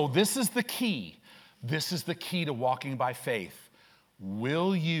 So this is the key. This is the key to walking by faith.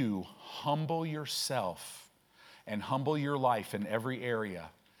 Will you humble yourself and humble your life in every area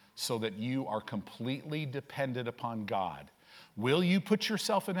so that you are completely dependent upon God? Will you put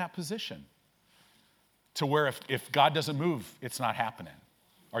yourself in that position to where if God doesn't move, it's not happening?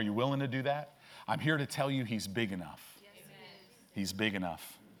 Are you willing to do that? I'm here to tell you He's big enough. Yes, He's big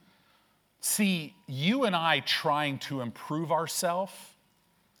enough. See, you and I trying to improve ourselves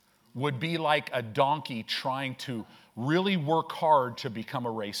would be like a donkey trying to really work hard to become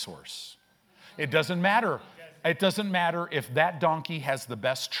a racehorse. It doesn't matter. It doesn't matter if that donkey has the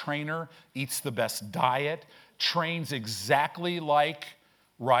best trainer, eats the best diet, trains exactly like,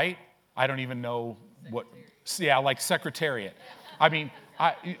 right? I don't even know what, like Secretariat. I mean,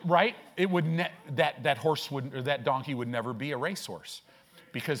 right? It would that horse would, or that donkey would never be a racehorse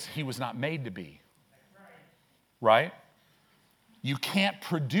because he was not made to be. Right? You can't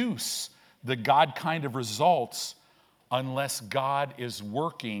produce the God kind of results unless God is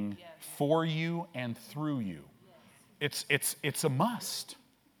working for you and through you. It's a must.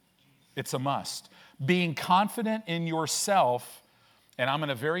 It's a must. Being confident in yourself, and I'm going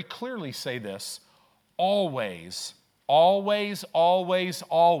to very clearly say this, always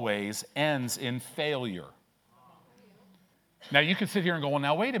ends in failure. Now, you could sit here and go, well,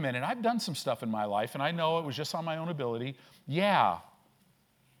 now, wait a minute. I've done some stuff in my life, and I know it was just on my own ability. Yeah.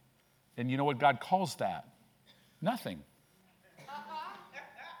 And you know what God calls that? Nothing.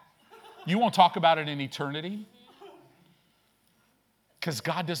 You won't talk about it in eternity because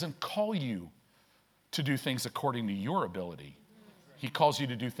God doesn't call you to do things according to your ability. He calls you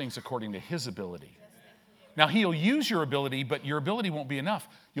to do things according to his ability. Now, he'll use your ability, but your ability won't be enough.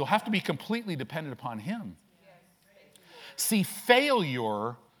 You'll have to be completely dependent upon him. See,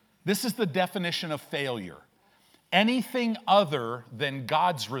 failure, this is the definition of failure. Anything other than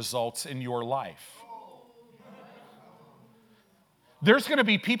God's results in your life. There's going to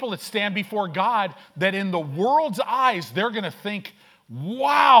be people that stand before God that in the world's eyes, they're going to think,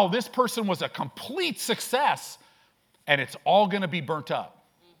 wow, this person was a complete success, and it's all going to be burnt up.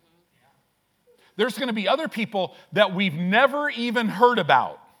 There's going to be other people that we've never even heard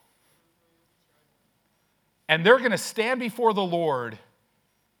about. And they're going to stand before the Lord,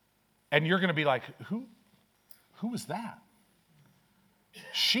 and you're going to be like, who was that?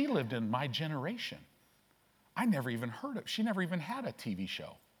 She lived in my generation. I never even heard of. She never even had a TV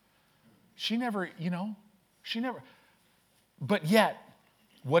show. She never. But yet,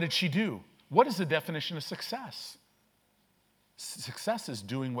 what did she do? What is the definition of success? Success is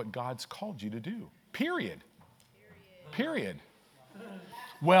doing what God's called you to do. Period.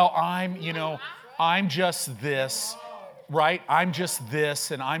 Well, I'm just this, right? I'm just this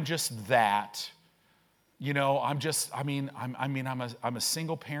and I'm just that. I'm a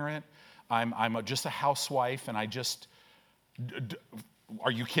single parent. I'm just a housewife and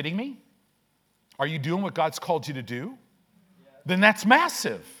are you kidding me? Are you doing what God's called you to do? Then that's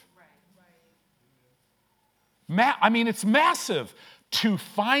massive. It's massive to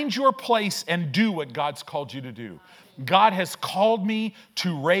find your place and do what God's called you to do. God has called me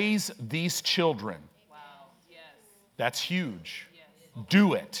to raise these children. Wow. Yes. That's huge. Yes.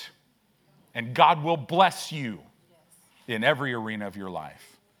 Do it. And God will bless you in every arena of your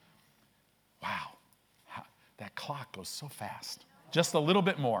life. Wow. That clock goes so fast. Just a little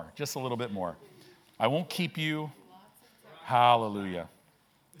bit more. I won't keep you. Hallelujah.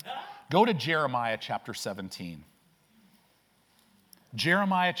 Go to Jeremiah chapter 17.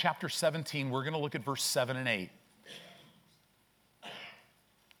 Jeremiah chapter 17, we're going to look at verse 7 and 8.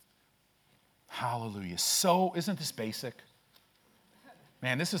 Hallelujah. So, isn't this basic?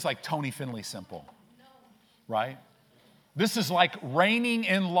 Man, this is like Tony Finley simple. Right? This is like reigning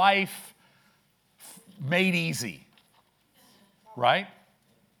in life made easy. Right?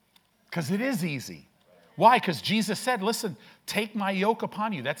 Because it is easy. Why? Because Jesus said, listen, take my yoke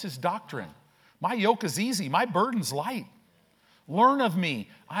upon you. That's his doctrine. My yoke is easy. My burden's light. Learn of me.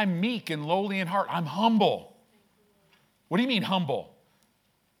 I'm meek and lowly in heart. I'm humble. What do you mean humble?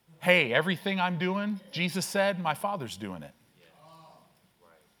 Hey, everything I'm doing, Jesus said, my Father's doing it.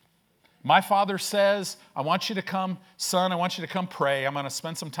 My Father says, I want you to come, son, I want you to come pray. I'm going to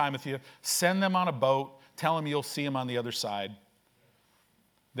spend some time with you. Send them on a boat. Tell them you'll see them on the other side.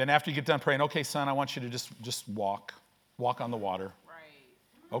 Then after you get done praying, okay, son, I want you to just walk on the water.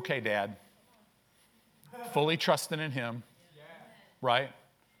 Right. Okay, Dad. Fully trusting in him. Right?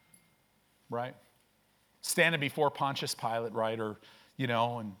 Standing before Pontius Pilate, right? Or,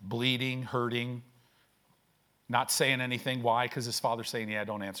 and bleeding, hurting, not saying anything. Why? Because his father's saying, yeah,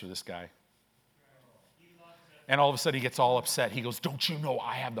 don't answer this guy. And all of a sudden he gets all upset. He goes, don't you know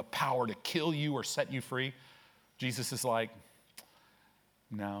I have the power to kill you or set you free? Jesus is like,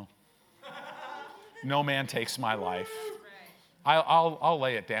 no. No man takes my life. I'll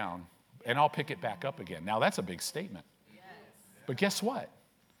lay it down and I'll pick it back up again. Now that's a big statement. But guess what?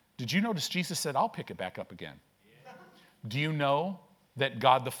 Did you notice Jesus said, I'll pick it back up again? Do you know that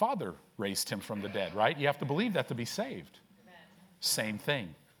God the Father raised him from the dead, right? You have to believe that to be saved. Amen. Same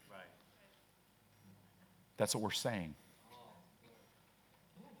thing. Right. That's what we're saying.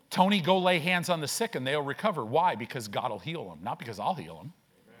 Tony, go lay hands on the sick and they'll recover. Why? Because God will heal them, not because I'll heal them.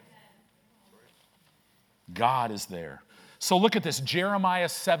 God is there. So look at this, Jeremiah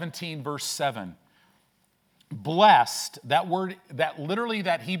 17, verse 7. Blessed,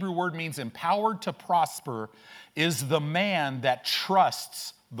 that Hebrew word means empowered to prosper, is the man that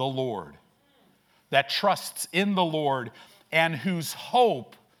trusts the Lord, that trusts in the Lord, and whose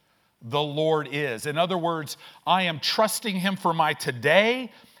hope the Lord is. In other words, I am trusting him for my today,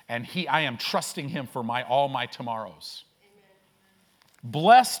 and I am trusting him for all my tomorrows.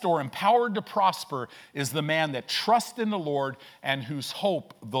 Blessed or empowered to prosper is the man that trusts in the Lord and whose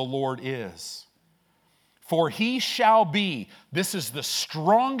hope the Lord is. For he shall be, this is the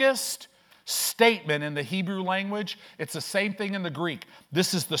strongest statement in the Hebrew language. It's the same thing in the Greek.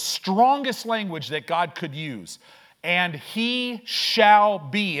 This is the strongest language that God could use. And he shall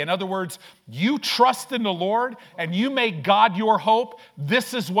be. In other words, you trust in the Lord and you make God your hope.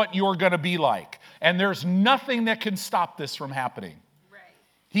 This is what you're going to be like. And there's nothing that can stop this from happening. Right.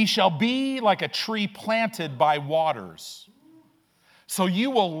 He shall be like a tree planted by waters. So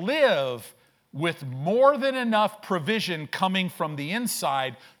you will live with more than enough provision coming from the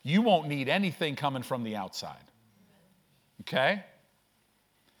inside, you won't need anything coming from the outside. Okay?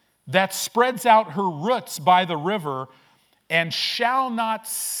 That spreads out her roots by the river and shall not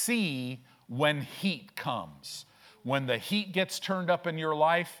see when heat comes. When the heat gets turned up in your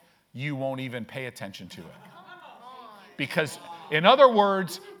life, you won't even pay attention to it. Because, in other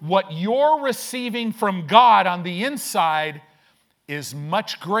words, what you're receiving from God on the inside is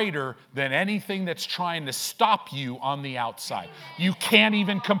much greater than anything that's trying to stop you on the outside. You can't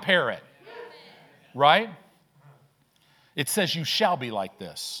even compare it. Right? It says you shall be like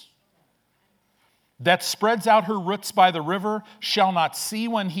this. That spreads out her roots by the river shall not see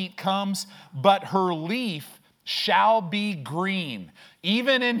when heat comes, but her leaf shall be green.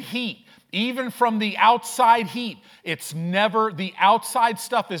 Even in heat, even from the outside heat, the outside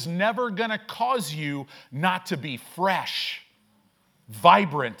stuff is never going to cause you not to be fresh,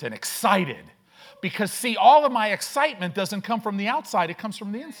 vibrant, and excited. Because see, all of my excitement doesn't come from the outside, it comes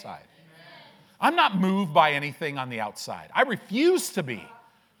from the inside. I'm not moved by anything on the outside. I refuse to be.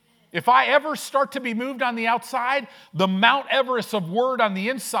 If I ever start to be moved on the outside, the Mount Everest of word on the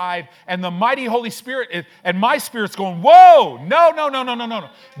inside and the mighty Holy Spirit and my spirit's going, whoa, no.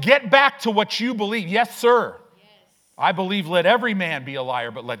 Get back to what you believe. Yes, sir. Yes. I believe let every man be a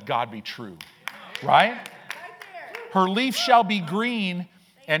liar, but let God be true. Right? Her leaf shall be green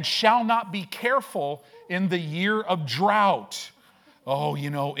and shall not be careful in the year of drought. Oh,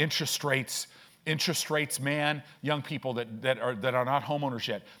 interest rates, man, young people that are not homeowners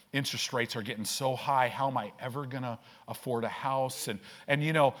yet, interest rates are getting so high. How am I ever going to afford a house? And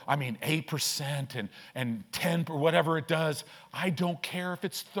 8% and 10 or whatever it does. I don't care if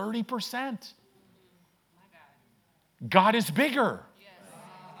it's 30%. God is bigger.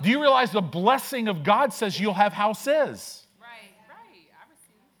 Do you realize the blessing of God says you'll have houses? Right. I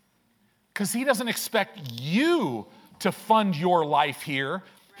receive. Because he doesn't expect you to fund your life here.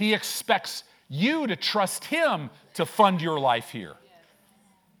 He expects you to trust him to fund your life here.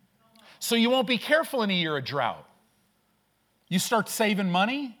 So you won't be careful in a year of drought. You start saving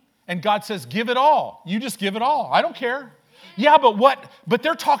money, and God says, give it all. You just give it all. I don't care. Yeah, but what? But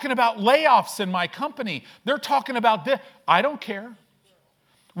they're talking about layoffs in my company. They're talking about this. I don't care.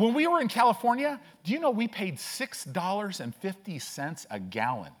 When we were in California, do you know we paid $6.50 a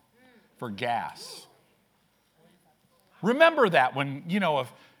gallon for gas? Remember that when,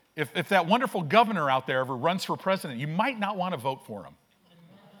 if that wonderful governor out there ever runs for president, you might not want to vote for him.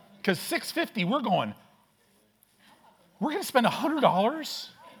 Because $6.50, we're going to spend $100?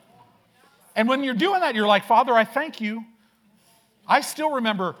 And when you're doing that, you're like, Father, I thank you. I still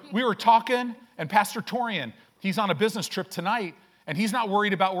remember we were talking, and Pastor Torian, he's on a business trip tonight, and he's not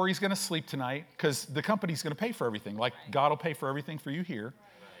worried about where he's going to sleep tonight because the company's going to pay for everything. Like God will pay for everything for you here.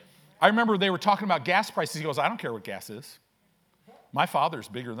 I remember they were talking about gas prices. He goes, I don't care what gas is. My Father's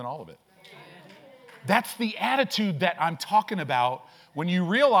bigger than all of it. That's the attitude that I'm talking about when you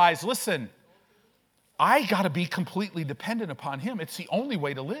realize, listen, I got to be completely dependent upon him. It's the only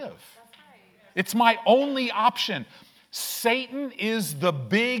way to live. It's my only option. Satan is the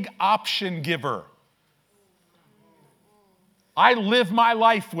big option giver. I live my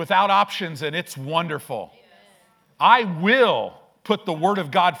life without options, and it's wonderful. I will put the Word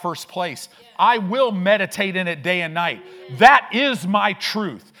of God first place. I will meditate in it day and night. That is my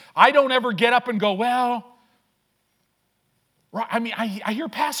truth. I don't ever get up and go, well, I mean, I hear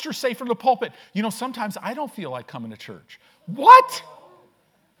pastors say from the pulpit, sometimes I don't feel like coming to church. What?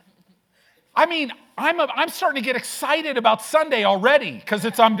 I mean, I'm starting to get excited about Sunday already because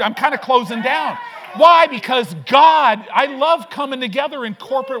I'm kind of closing down. Why? Because God, I love coming together in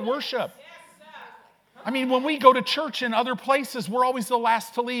corporate worship. I mean, when we go to church in other places, we're always the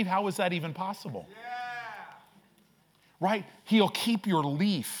last to leave. How is that even possible? Right? He'll keep your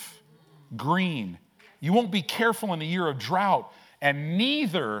leaf green. You won't be careful in the year of drought, and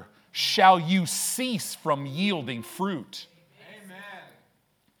neither shall you cease from yielding fruit. Amen.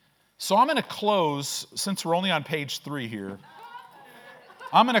 So I'm going to close, since we're only on page 3 here,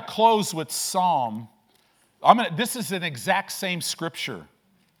 I'm going to close with Psalm. This is an exact same scripture.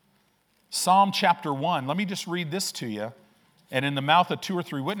 Psalm chapter 1. Let me just read this to you. And in the mouth of 2 or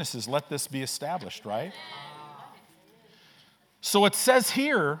 3 witnesses, let this be established, right? So it says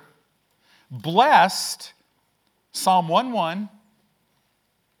here, blessed, Psalm 1:1,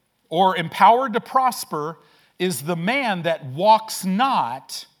 or empowered to prosper, is the man that walks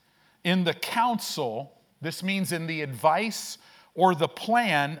not in the counsel, this means in the advice or the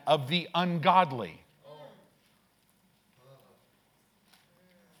plan of the ungodly.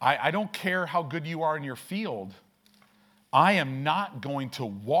 I don't care how good you are in your field. I am not going to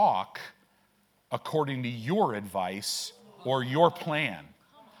walk according to your advice or your plan,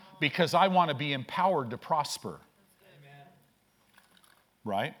 because I want to be empowered to prosper.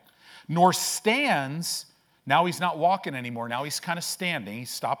 Right? Nor stands, now he's not walking anymore, now he's kind of standing, he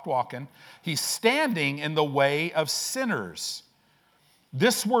stopped walking. He's standing in the way of sinners.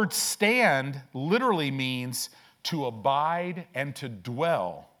 This word stand literally means to abide and to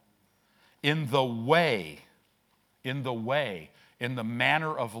dwell in the way, in the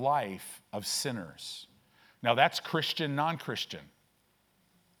manner of life of sinners. Now that's Christian, non-Christian.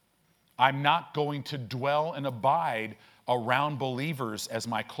 I'm not going to dwell and abide around believers as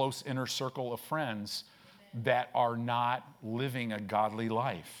my close inner circle of friends that are not living a godly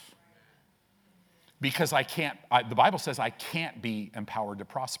life. Because the Bible says I can't be empowered to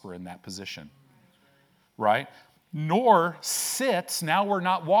prosper in that position. Right? Nor sits, now we're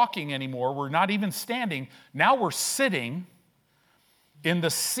not walking anymore, we're not even standing, now we're sitting in the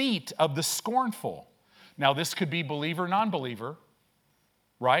seat of the scornful. Now this could be believer, non-believer,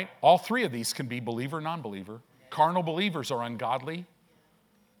 right? All three of these can be believer, non-believer. Carnal believers are ungodly,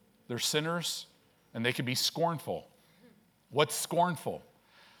 they're sinners, and they can be scornful. What's scornful?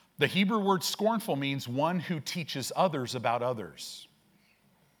 The Hebrew word scornful means one who teaches others about others,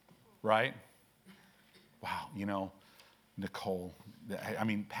 right? Wow, Nicole,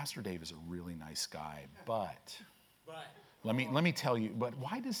 Pastor Dave is a really nice guy, but let me tell you, but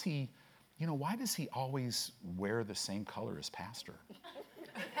why does he always wear the same color as Pastor?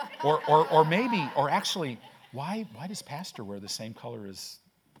 Or actually, why does Pastor wear the same color as,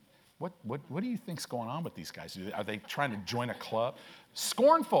 what do you think's going on with these guys? Are they trying to join a club?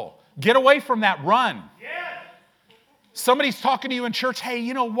 Scornful. Get away from that, run. Yeah. Somebody's talking to you in church,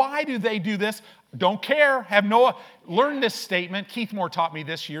 hey, why do they do this? Don't care, learn this statement. Keith Moore taught me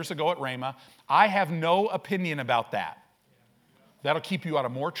this years ago at Rhema. I have no opinion about that. That'll keep you out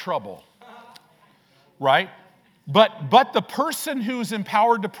of more trouble. Right? But the person who's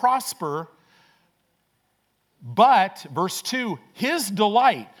empowered to prosper, but, verse 2, his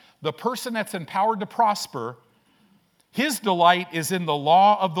delight, the person that's empowered to prosper, his delight is in the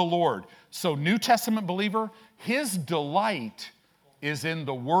law of the Lord. So New Testament believer, his delight is in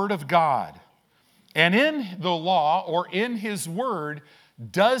the Word of God. And in the law, or in his Word,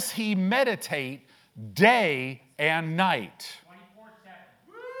 does he meditate day and night.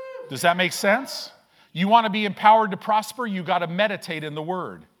 24/7. Does that make sense? You want to be empowered to prosper, you got to meditate in the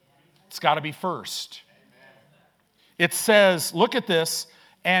Word. It's got to be first. It says, look at this,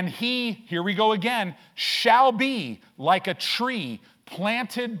 and he, here we go again, shall be like a tree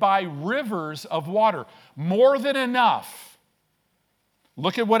planted by rivers of water. More than enough.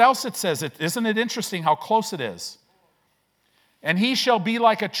 Look at what else it says. Isn't it interesting how close it is? And he shall be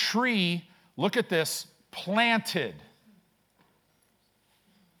like a tree, look at this, planted.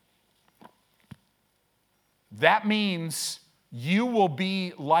 That means you will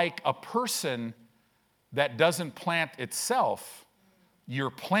be like a person that doesn't plant itself. You're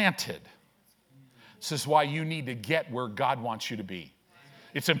planted. This is why you need to get where God wants you to be.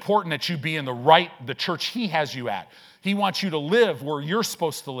 It's important that you be in the church He has you at. He wants you to live where you're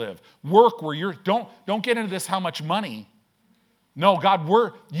supposed to live. Work where you're, don't get into this how much money. No, God,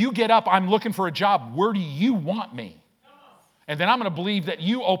 you get up, I'm looking for a job. Where do you want me? And then I'm going to believe that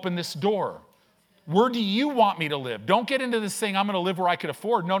you open this door. Where do you want me to live? Don't get into this thing, I'm going to live where I could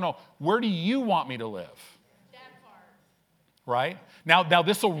afford. No. Where do you want me to live? That part. Right? Now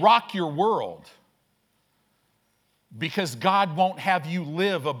this will rock your world. Because God won't have you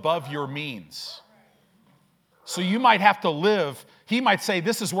live above your means. So you might have to live. He might say,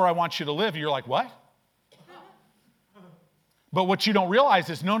 this is where I want you to live. You're like, what? But what you don't realize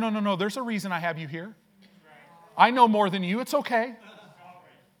is, no. There's a reason I have you here. I know more than you. It's okay.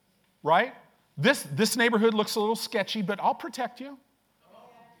 Right? This neighborhood looks a little sketchy, but I'll protect you.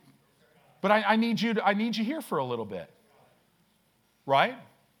 But I need you here for a little bit. Right?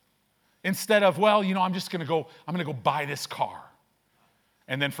 Instead of, I'm just going to go buy this car.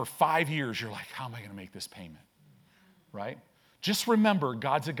 And then for 5 years, you're like, how am I going to make this payment? Right? Just remember,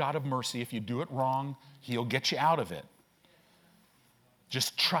 God's a God of mercy. If you do it wrong, He'll get you out of it.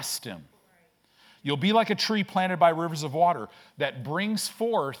 Just trust Him. You'll be like a tree planted by rivers of water that brings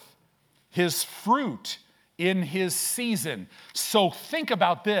forth his fruit in his season. So think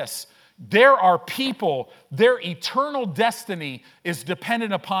about this. There are people, their eternal destiny is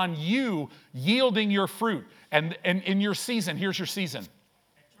dependent upon you yielding your fruit. And in your season, here's your season.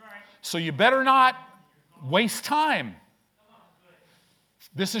 So you better not waste time.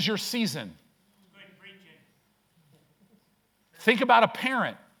 This is your season. Think about a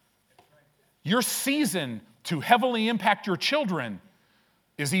parent. Your season to heavily impact your children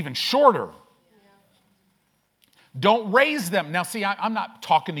is even shorter Don't raise them. Now, see, I'm not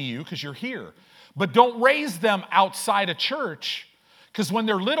talking to you because you're here, but don't raise them outside of church, because when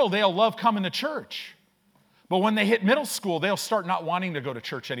they're little, they'll love coming to church. But when they hit middle school, they'll start not wanting to go to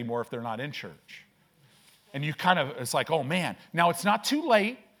church anymore if they're not in church. And you kind of, it's like, oh man, now it's not too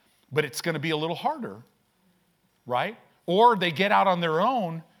late, but it's going to be a little harder, right? Or they get out on their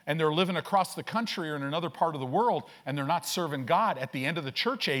own and they're living across the country or in another part of the world and they're not serving God at the end of the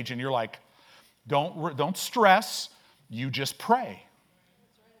church age, and you're like, don't stress, you just pray.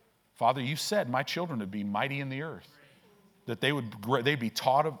 Father, you said my children would be mighty in the earth, that they'd be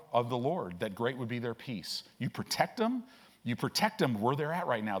taught of the Lord, that great would be their peace. You protect them. You protect them where they're at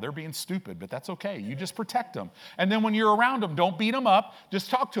right now. They're being stupid, but that's okay. You just protect them. And then when you're around them, don't beat them up.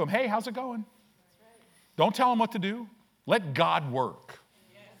 Just talk to them. Hey, how's it going? Don't tell them what to do. Let God work.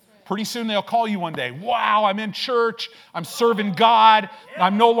 Pretty soon they'll call you one day. Wow, I'm in church. I'm serving God.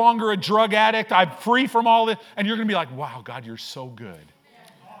 I'm no longer a drug addict. I'm free from all this. And you're going to be like, wow, God, you're so good.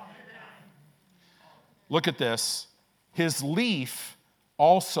 Look at this. His leaf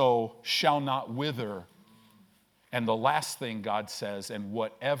also shall not wither. And the last thing God says, and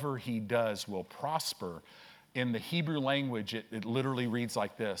whatever he does will prosper. In the Hebrew language, it literally reads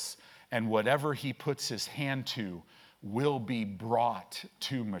like this. And whatever he puts his hand to will be brought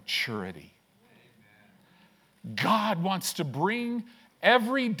to maturity. God wants to bring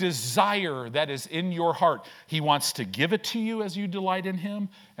every desire that is in your heart. He wants to give it to you as you delight in him,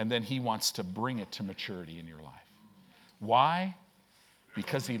 and then he wants to bring it to maturity in your life. Why?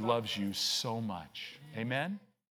 Because he loves you so much. Amen?